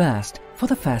gamma-ray burst for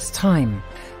the first time,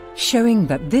 showing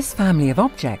that this family of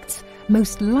objects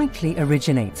most likely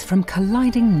originates from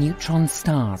colliding neutron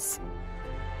stars.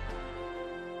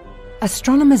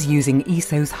 Astronomers using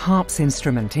ESO's HARPS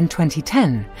instrument in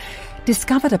 2010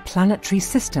 discovered a planetary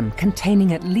system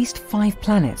containing at least 5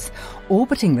 planets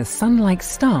orbiting the Sun-like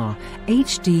star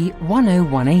HD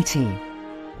 10180.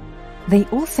 They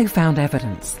also found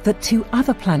evidence that 2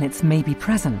 other planets may be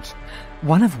present,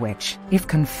 one of which, if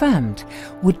confirmed,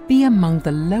 would be among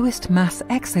the lowest mass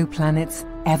exoplanets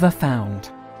ever found.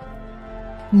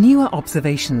 Newer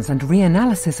observations and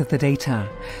reanalysis of the data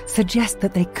suggest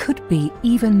that there could be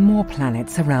even more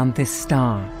planets around this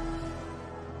star.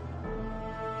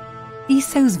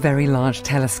 ESO's Very Large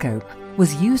Telescope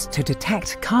was used to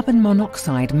detect carbon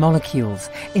monoxide molecules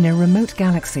in a remote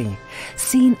galaxy,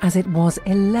 seen as it was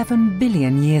 11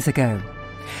 billion years ago,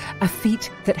 a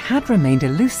feat that had remained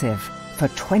elusive for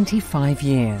 25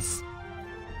 years.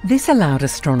 This allowed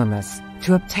astronomers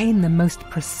to obtain the most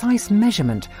precise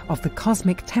measurement of the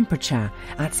cosmic temperature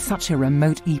at such a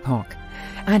remote epoch,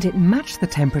 and it matched the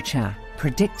temperature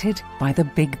predicted by the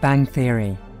Big Bang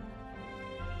Theory.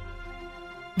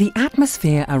 The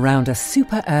atmosphere around a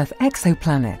super-Earth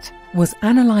exoplanet was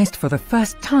analysed for the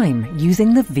first time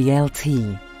using the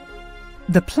VLT.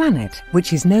 The planet,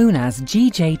 which is known as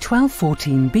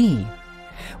GJ1214b,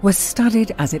 was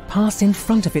studied as it passed in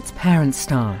front of its parent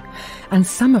star, and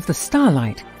some of the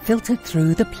starlight filtered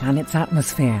through the planet's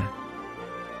atmosphere.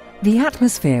 The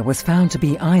atmosphere was found to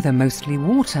be either mostly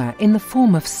water in the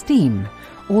form of steam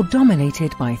or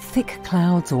dominated by thick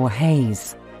clouds or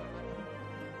haze.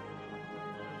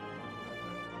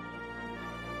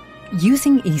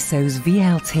 Using ESO's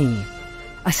VLT,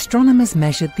 astronomers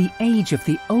measured the age of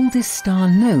the oldest star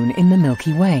known in the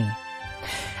Milky Way.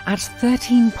 At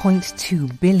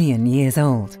 13.2 billion years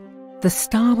old, the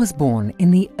star was born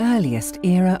in the earliest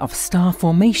era of star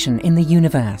formation in the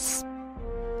universe.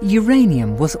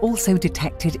 Uranium was also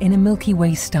detected in a Milky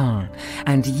Way star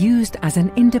and used as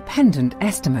an independent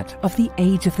estimate of the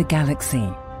age of the galaxy.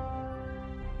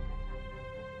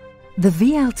 The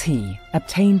VLT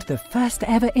obtained the first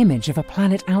ever image of a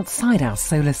planet outside our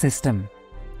solar system.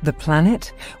 The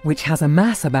planet, which has a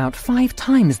mass about 5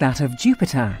 times that of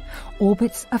Jupiter,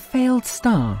 orbits a failed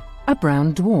star, a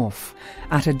brown dwarf,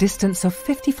 at a distance of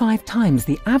 55 times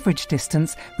the average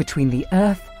distance between the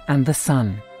Earth and the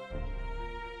Sun.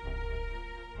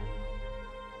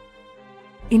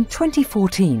 In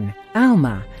 2014,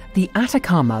 ALMA, the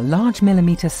Atacama Large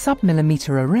Millimeter Submillimeter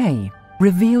Array,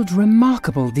 revealed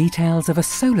remarkable details of a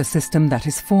solar system that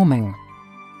is forming.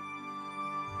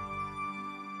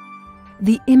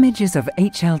 The images of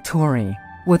HL Tauri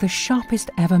were the sharpest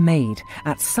ever made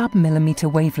at sub-millimeter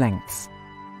wavelengths.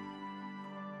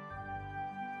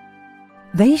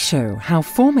 They show how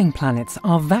forming planets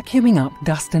are vacuuming up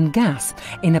dust and gas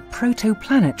in a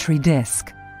protoplanetary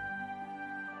disk.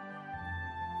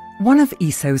 One of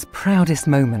ESO's proudest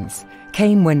moments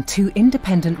came when 2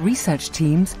 independent research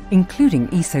teams,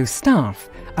 including ESO staff,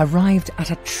 arrived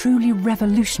at a truly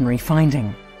revolutionary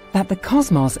finding: that the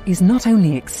cosmos is not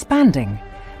only expanding,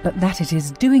 but that it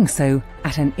is doing so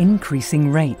at an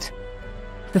increasing rate.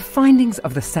 The findings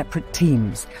of the separate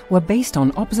teams were based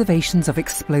on observations of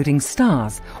exploding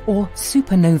stars, or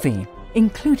supernovae,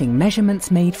 including measurements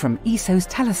made from ESO's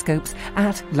telescopes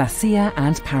at La Silla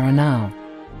and Paranal.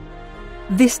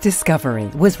 This discovery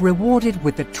was rewarded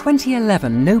with the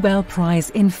 2011 Nobel Prize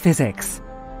in Physics.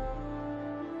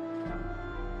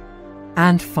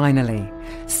 And finally,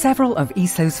 several of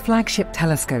ESO's flagship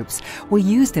telescopes were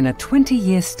used in a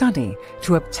 20-year study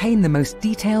to obtain the most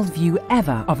detailed view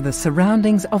ever of the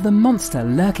surroundings of the monster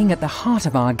lurking at the heart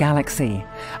of our galaxy,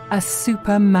 a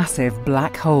supermassive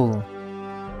black hole.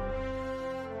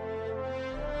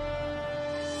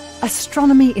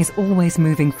 Astronomy is always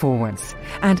moving forwards,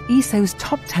 and ESO's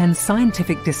top 10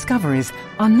 scientific discoveries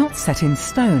are not set in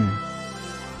stone.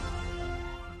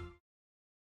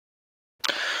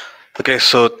 Okay,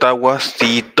 so that was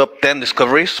the top 10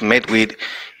 discoveries made with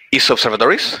ESO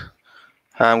observatories.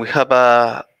 And we have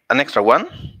an extra one.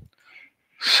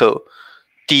 So,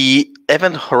 the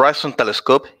Event Horizon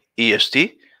Telescope,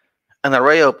 EST, an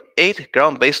array of 8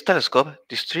 ground-based telescopes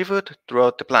distributed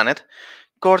throughout the planet,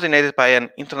 coordinated by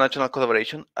an international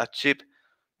collaboration, achieved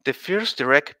the first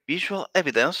direct visual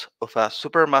evidence of a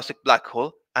supermassive black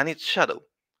hole and its shadow.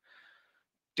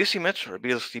 This image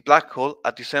reveals the black hole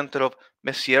at the center of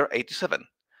Messier 87,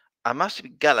 a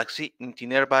massive galaxy in the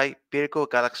nearby Virgo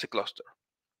galaxy cluster.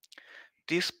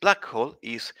 This black hole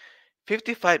is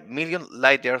 55 million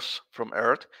light years from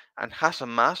Earth and has a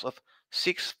mass of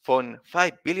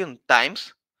 6.5 billion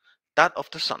times that of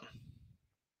the Sun.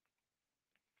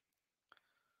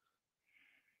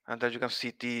 And there you can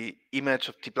see the image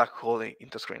of the black hole in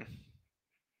the screen.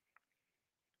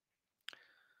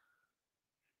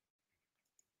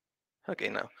 Okay,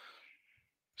 now,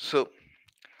 so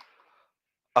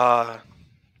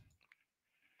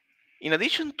in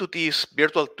addition to this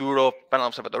virtual tour of Paranal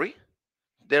Observatory,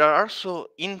 there are also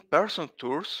in-person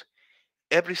tours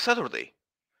every Saturday.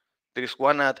 There is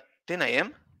one at 10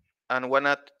 a.m. and one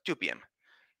at 2 p.m.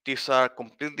 These are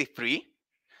completely free.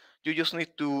 You just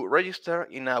need to register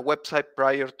in a website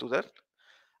prior to that,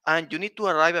 and you need to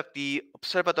arrive at the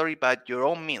observatory by your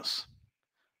own means.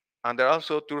 And there are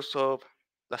also tours of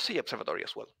La Silla Observatory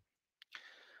as well.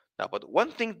 Now, but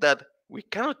one thing that we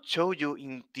cannot show you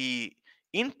in the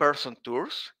in-person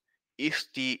tours is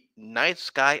the night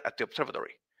sky at the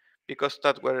observatory, because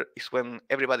that is when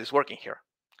everybody's working here.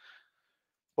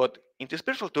 But in this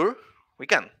virtual tour, we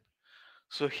can.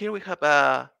 So here we have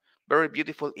a very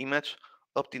beautiful image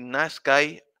of the night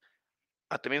sky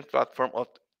at the main platform of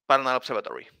Paranal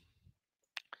Observatory.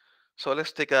 So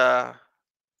let's take a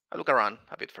look around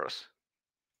a bit first.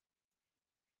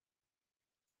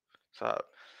 So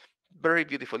very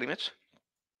beautiful image,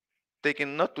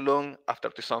 taken not too long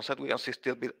after the sunset. We can see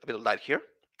still a bit of light here.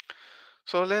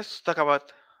 So let's talk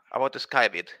about the sky a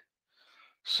bit.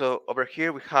 So over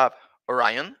here we have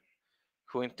Orion,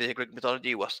 who in the Greek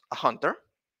mythology was a hunter.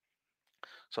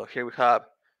 So here we have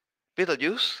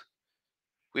Betelgeuse,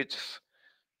 which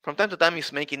from time to time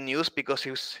is making news because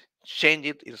he's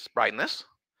changing its brightness.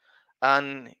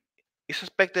 And it's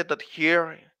expected that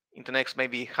here in the next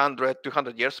maybe 100,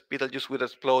 200 years, Betelgeuse will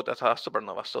explode as a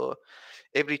supernova. So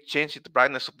every change in the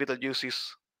brightness of Betelgeuse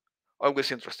is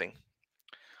always interesting.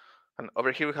 And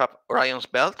over here we have Orion's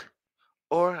Belt,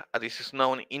 or as this is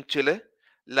known in Chile,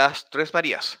 Las Tres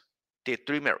Marias, the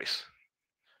Three Marys.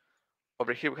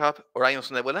 Over here we have Orion's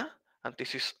Nebula, and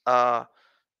this is a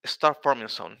star forming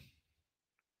zone.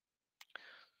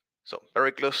 So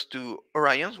very close to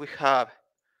Orion, we have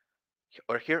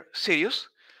over here Sirius.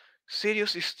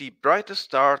 Sirius is the brightest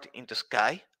star in the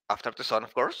sky, after the sun,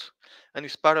 of course, and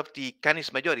is part of the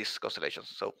Canis Majoris constellation,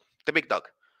 so the big dog.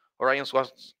 Orion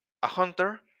was a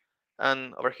hunter,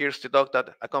 and over here is the dog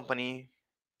that accompanied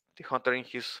the hunter in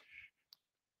his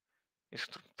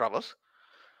travels.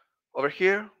 Over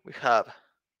here we have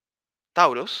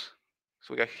Taurus,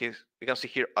 so we can see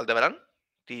here Aldebaran,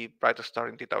 the brightest star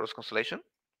in the Taurus constellation.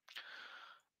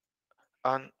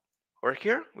 And over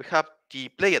here we have the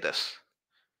Pleiades,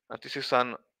 and this is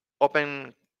an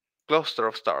open cluster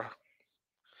of stars,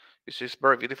 which is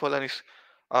very beautiful and is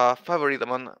a favorite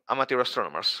among amateur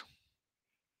astronomers.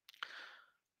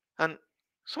 And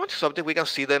some of these objects we can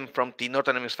see them from the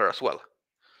northern hemisphere as well.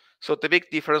 So the big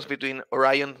difference between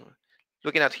Orion,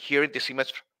 looking at here in this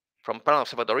image from Paranal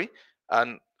Observatory,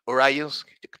 and Orion's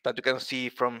that you can see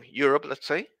from Europe, let's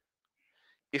say,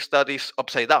 is that it's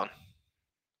upside down.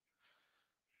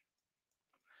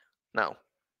 Now,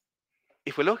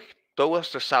 if we look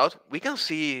towards the south, we can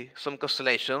see some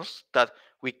constellations that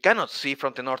we cannot see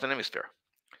from the northern hemisphere.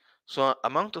 So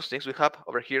among those things, we have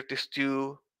over here these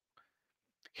two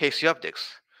hazy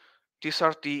objects. These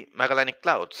are the Magellanic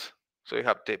Clouds. So you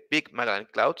have the big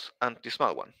Magellanic Clouds and the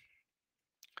small one.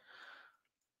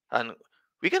 And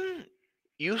we can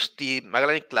use the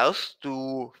Magellanic Clouds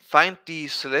to find the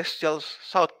celestial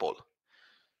South Pole.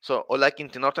 So unlike in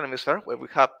the northern hemisphere, where we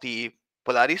have the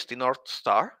Polaris, the North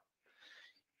Star,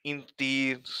 in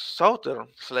the southern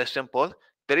celestial pole,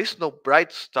 there is no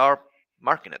bright star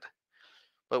marking it.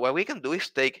 But what we can do is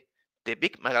take the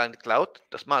big Magellanic Cloud,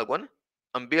 the small one,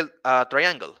 and build a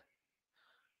triangle.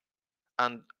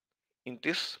 And in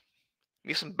this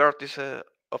missing vertex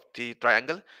of the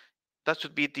triangle, that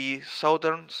should be the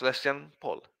southern celestial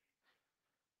pole.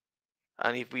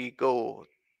 And if we go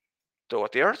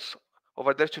toward the Earth,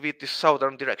 over there should be the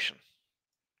southern direction.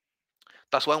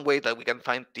 That's one way that we can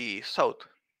find the south.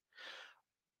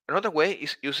 Another way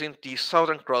is using the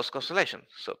Southern Cross constellation.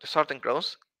 So the Southern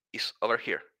Cross is over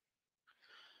here.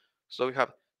 So we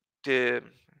have the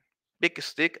big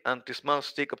stick and the small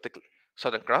stick of the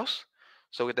Southern Cross.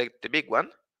 So we take the big one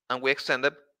and we extend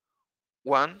it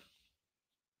 1,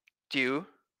 2,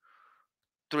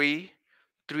 3,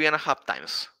 3.5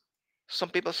 times. Some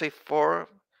people say 4.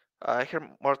 I hear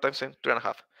more times saying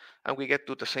 3.5, and we get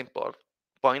to the same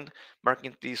point,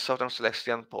 marking the southern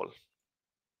celestial pole.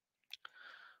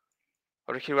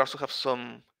 Over here we also have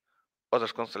some other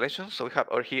constellations. So we have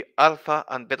over here Alpha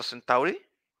and Beta Centauri.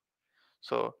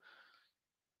 So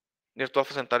near to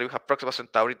Alpha Centauri we have Proxima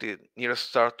Centauri, the nearest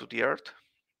star to the Earth.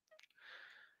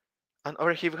 And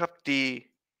over here we have the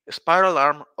spiral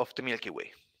arm of the Milky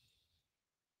Way.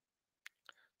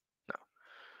 Now,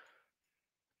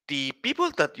 the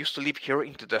people that used to live here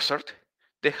in the desert,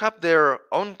 they have their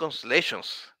own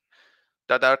constellations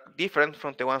that are different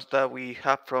from the ones that we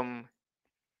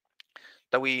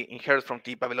inherit from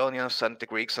the Babylonians and the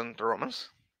Greeks and the Romans.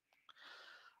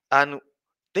 And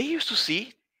they used to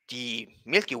see the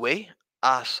Milky Way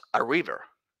as a river.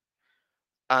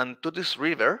 And to this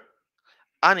river,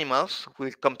 animals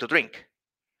will come to drink.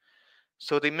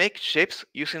 So they make shapes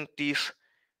using these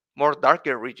more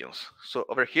darker regions. So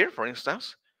over here, for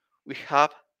instance, we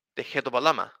have the head of a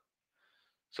llama.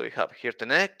 So we have here the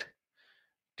neck,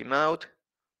 the mouth,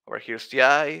 over here's the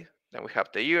eye, then we have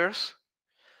the ears,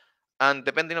 and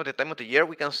depending on the time of the year,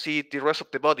 we can see the rest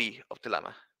of the body of the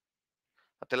llama.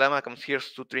 And the llama comes here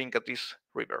to drink at this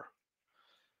river.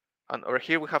 And over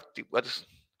here we have what is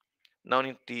known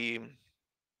as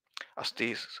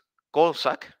the coal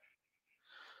sack,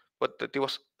 but it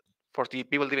was for the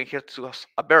people living here, it was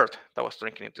a bird that was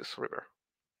drinking in this river.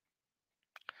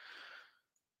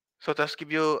 So that's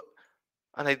give you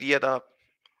an idea of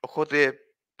how the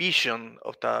vision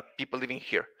of the people living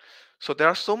here. So there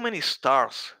are so many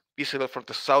stars visible from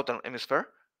the southern hemisphere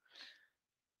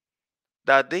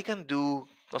that they can do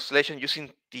constellation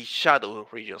using the shadow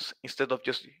regions instead of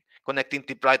just connecting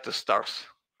the brightest stars,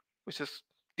 which is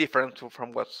different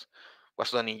from what's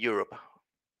done in Europe.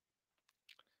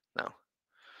 Now,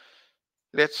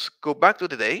 let's go back to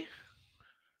the day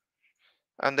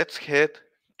and let's head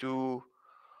to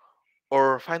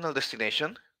our final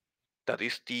destination, that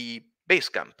is the base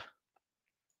camp.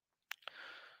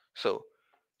 So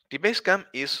the base camp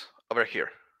is over here.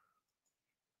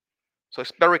 So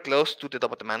it's very close to the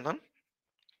top of the mountain.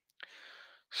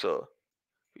 So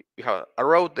we have a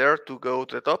road there to go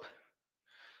to the top.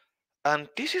 And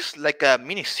this is like a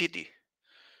mini city.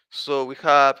 So we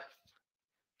have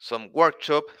some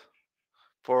workshop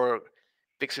for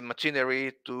fixing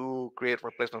machinery to create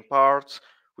replacement parts.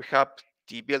 We have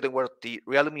the building where the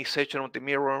realimization of the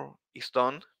mirror is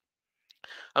done.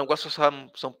 And we also have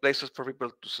some places for people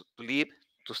to live,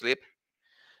 to sleep.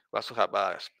 We also have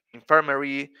a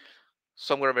infirmary.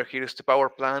 Somewhere over here is the power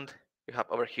plant. We have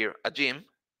over here a gym.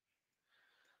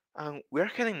 And we're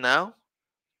heading now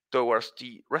towards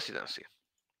the residency.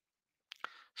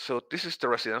 So this is the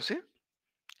residency.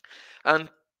 And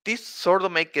this sort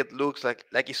of make it look like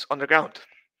it's underground.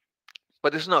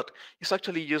 But it's not. It's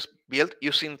actually just built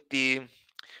using the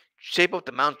shape of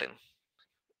the mountain.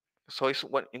 So it's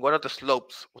in one of the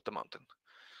slopes of the mountain.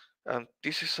 And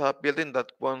this is a building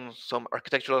that won some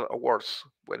architectural awards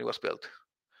when it was built.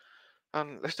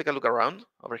 And let's take a look around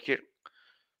over here.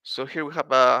 So here we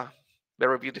have a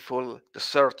very beautiful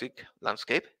desertic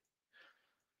landscape.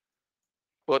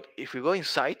 But if we go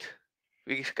inside,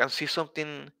 we can see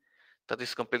something that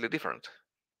is completely different.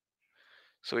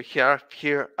 So we have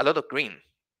here a lot of green.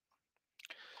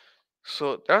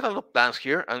 So there are a lot of plants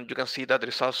here, and you can see that there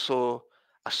is also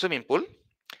a swimming pool.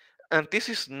 And this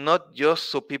is not just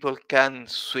so people can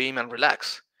swim and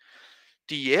relax.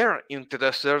 The air in the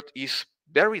desert is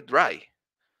very dry,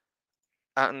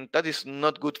 and that is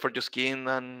not good for your skin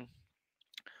and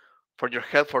for your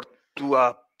health for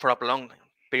a long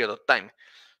period of time.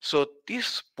 So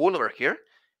this pool over here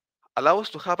allows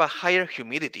to have a higher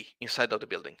humidity inside of the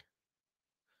building.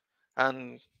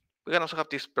 And we can also have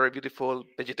this very beautiful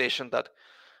vegetation that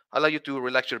allow you to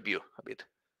relax your view a bit.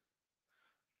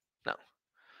 Now,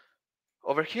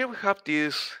 over here we have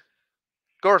this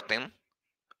curtain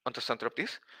on the center of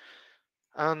this,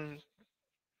 and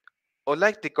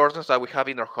unlike the curtains that we have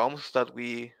in our homes that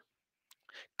we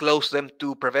close them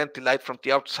to prevent the light from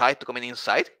the outside to coming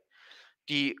inside,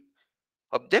 the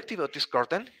objective of this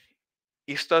curtain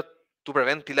is that to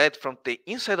prevent the light from the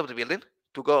inside of the building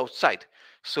to go outside.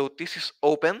 So this is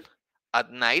open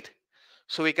at night,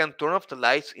 so we can turn off the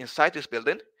lights inside this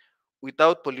building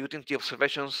without polluting the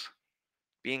observations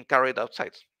being carried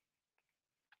outside.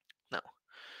 Now,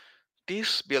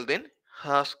 this building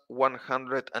has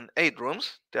 108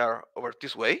 rooms. They are over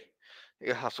this way.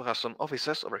 It also has some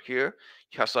offices over here.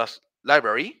 It has a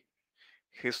library.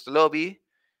 Here's the lobby.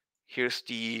 Here's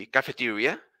the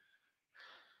cafeteria.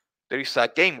 There is a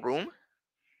game room.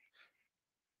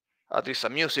 There is a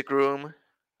music room,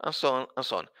 and so on and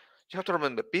so on. You have to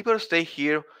remember, people stay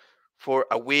here for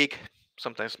a week,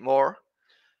 sometimes more,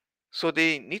 so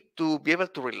they need to be able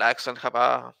to relax and have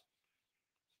a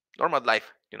normal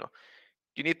life.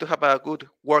 You need to have a good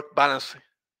work balance,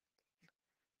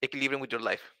 equilibrium with your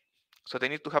life. So they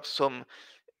need to have some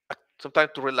time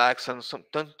to relax and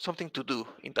something to do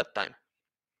in that time.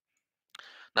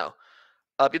 Now,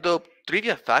 a bit of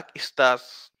trivia fact is that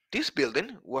this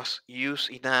building was used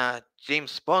in a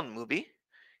James Bond movie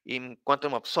in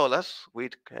Quantum of Solace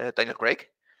with Daniel Craig.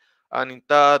 And in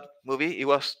that movie, it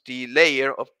was the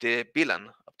lair of the villain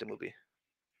of the movie.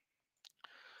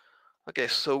 Okay,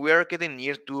 so we are getting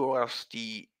near towards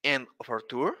the end of our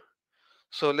tour.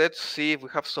 So let's see if we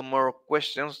have some more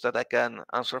questions that I can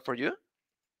answer for you.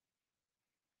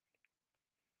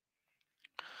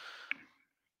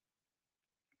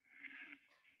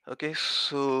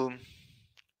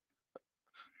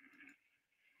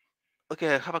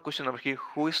 Okay, I have a question over here.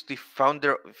 Who is the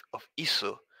founder of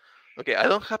ESO? Okay, I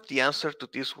don't have the answer to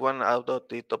this one out of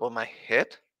the top of my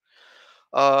head.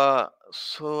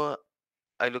 So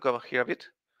I look over here a bit,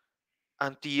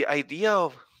 and the idea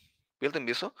of building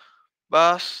ESO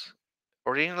was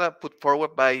originally put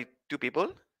forward by two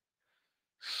people.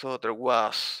 So there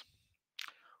was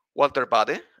Walter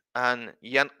Bade and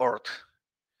Jan Ort,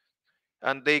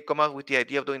 and they come up with the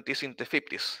idea of doing this in the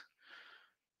 50s.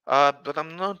 But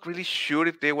I'm not really sure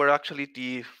if they were actually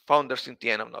the founders in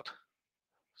the end or not.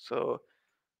 So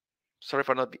sorry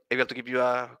for not able to give you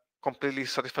a completely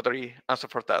satisfactory answer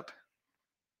for that.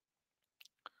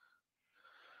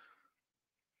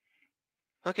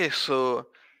 Okay, so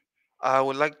I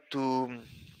would like to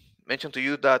mention to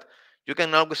you that you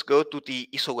can always go to the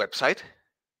ESO website,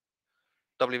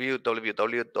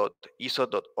 www.eso.org,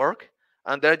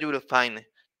 and there you will find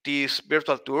this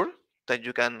virtual tour that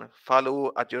you can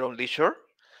follow at your own leisure,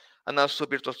 and also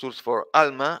virtual tours for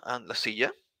Alma and La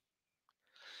Silla.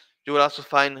 You will also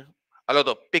find a lot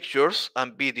of pictures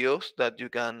and videos that you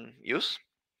can use.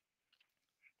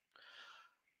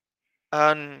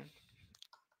 And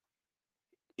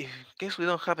in case we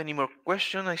don't have any more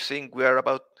questions, I think we are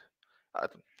about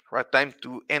at right time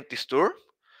to end this tour.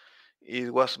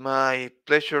 It was my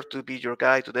pleasure to be your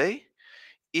guide today.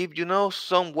 If you know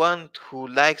someone who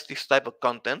likes this type of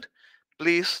content,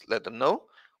 please let them know.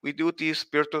 We do these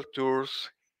virtual tours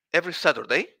every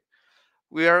Saturday.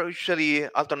 We are usually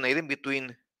alternating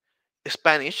between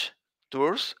Spanish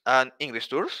tours and English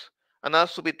tours, and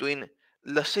also between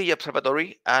La Silla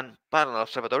Observatory and Paranal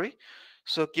Observatory.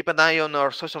 So keep an eye on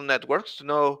our social networks to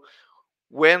know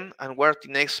when and where the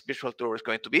next virtual tour is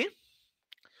going to be.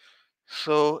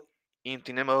 So, in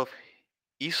the name of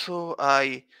ESO,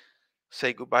 I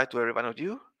say goodbye to every one of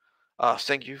you.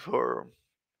 Thank you for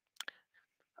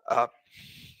uh,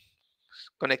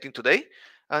 connecting today,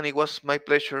 and it was my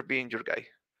pleasure being your guide.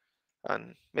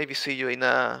 And maybe see you in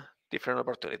a different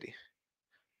opportunity.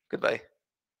 Goodbye.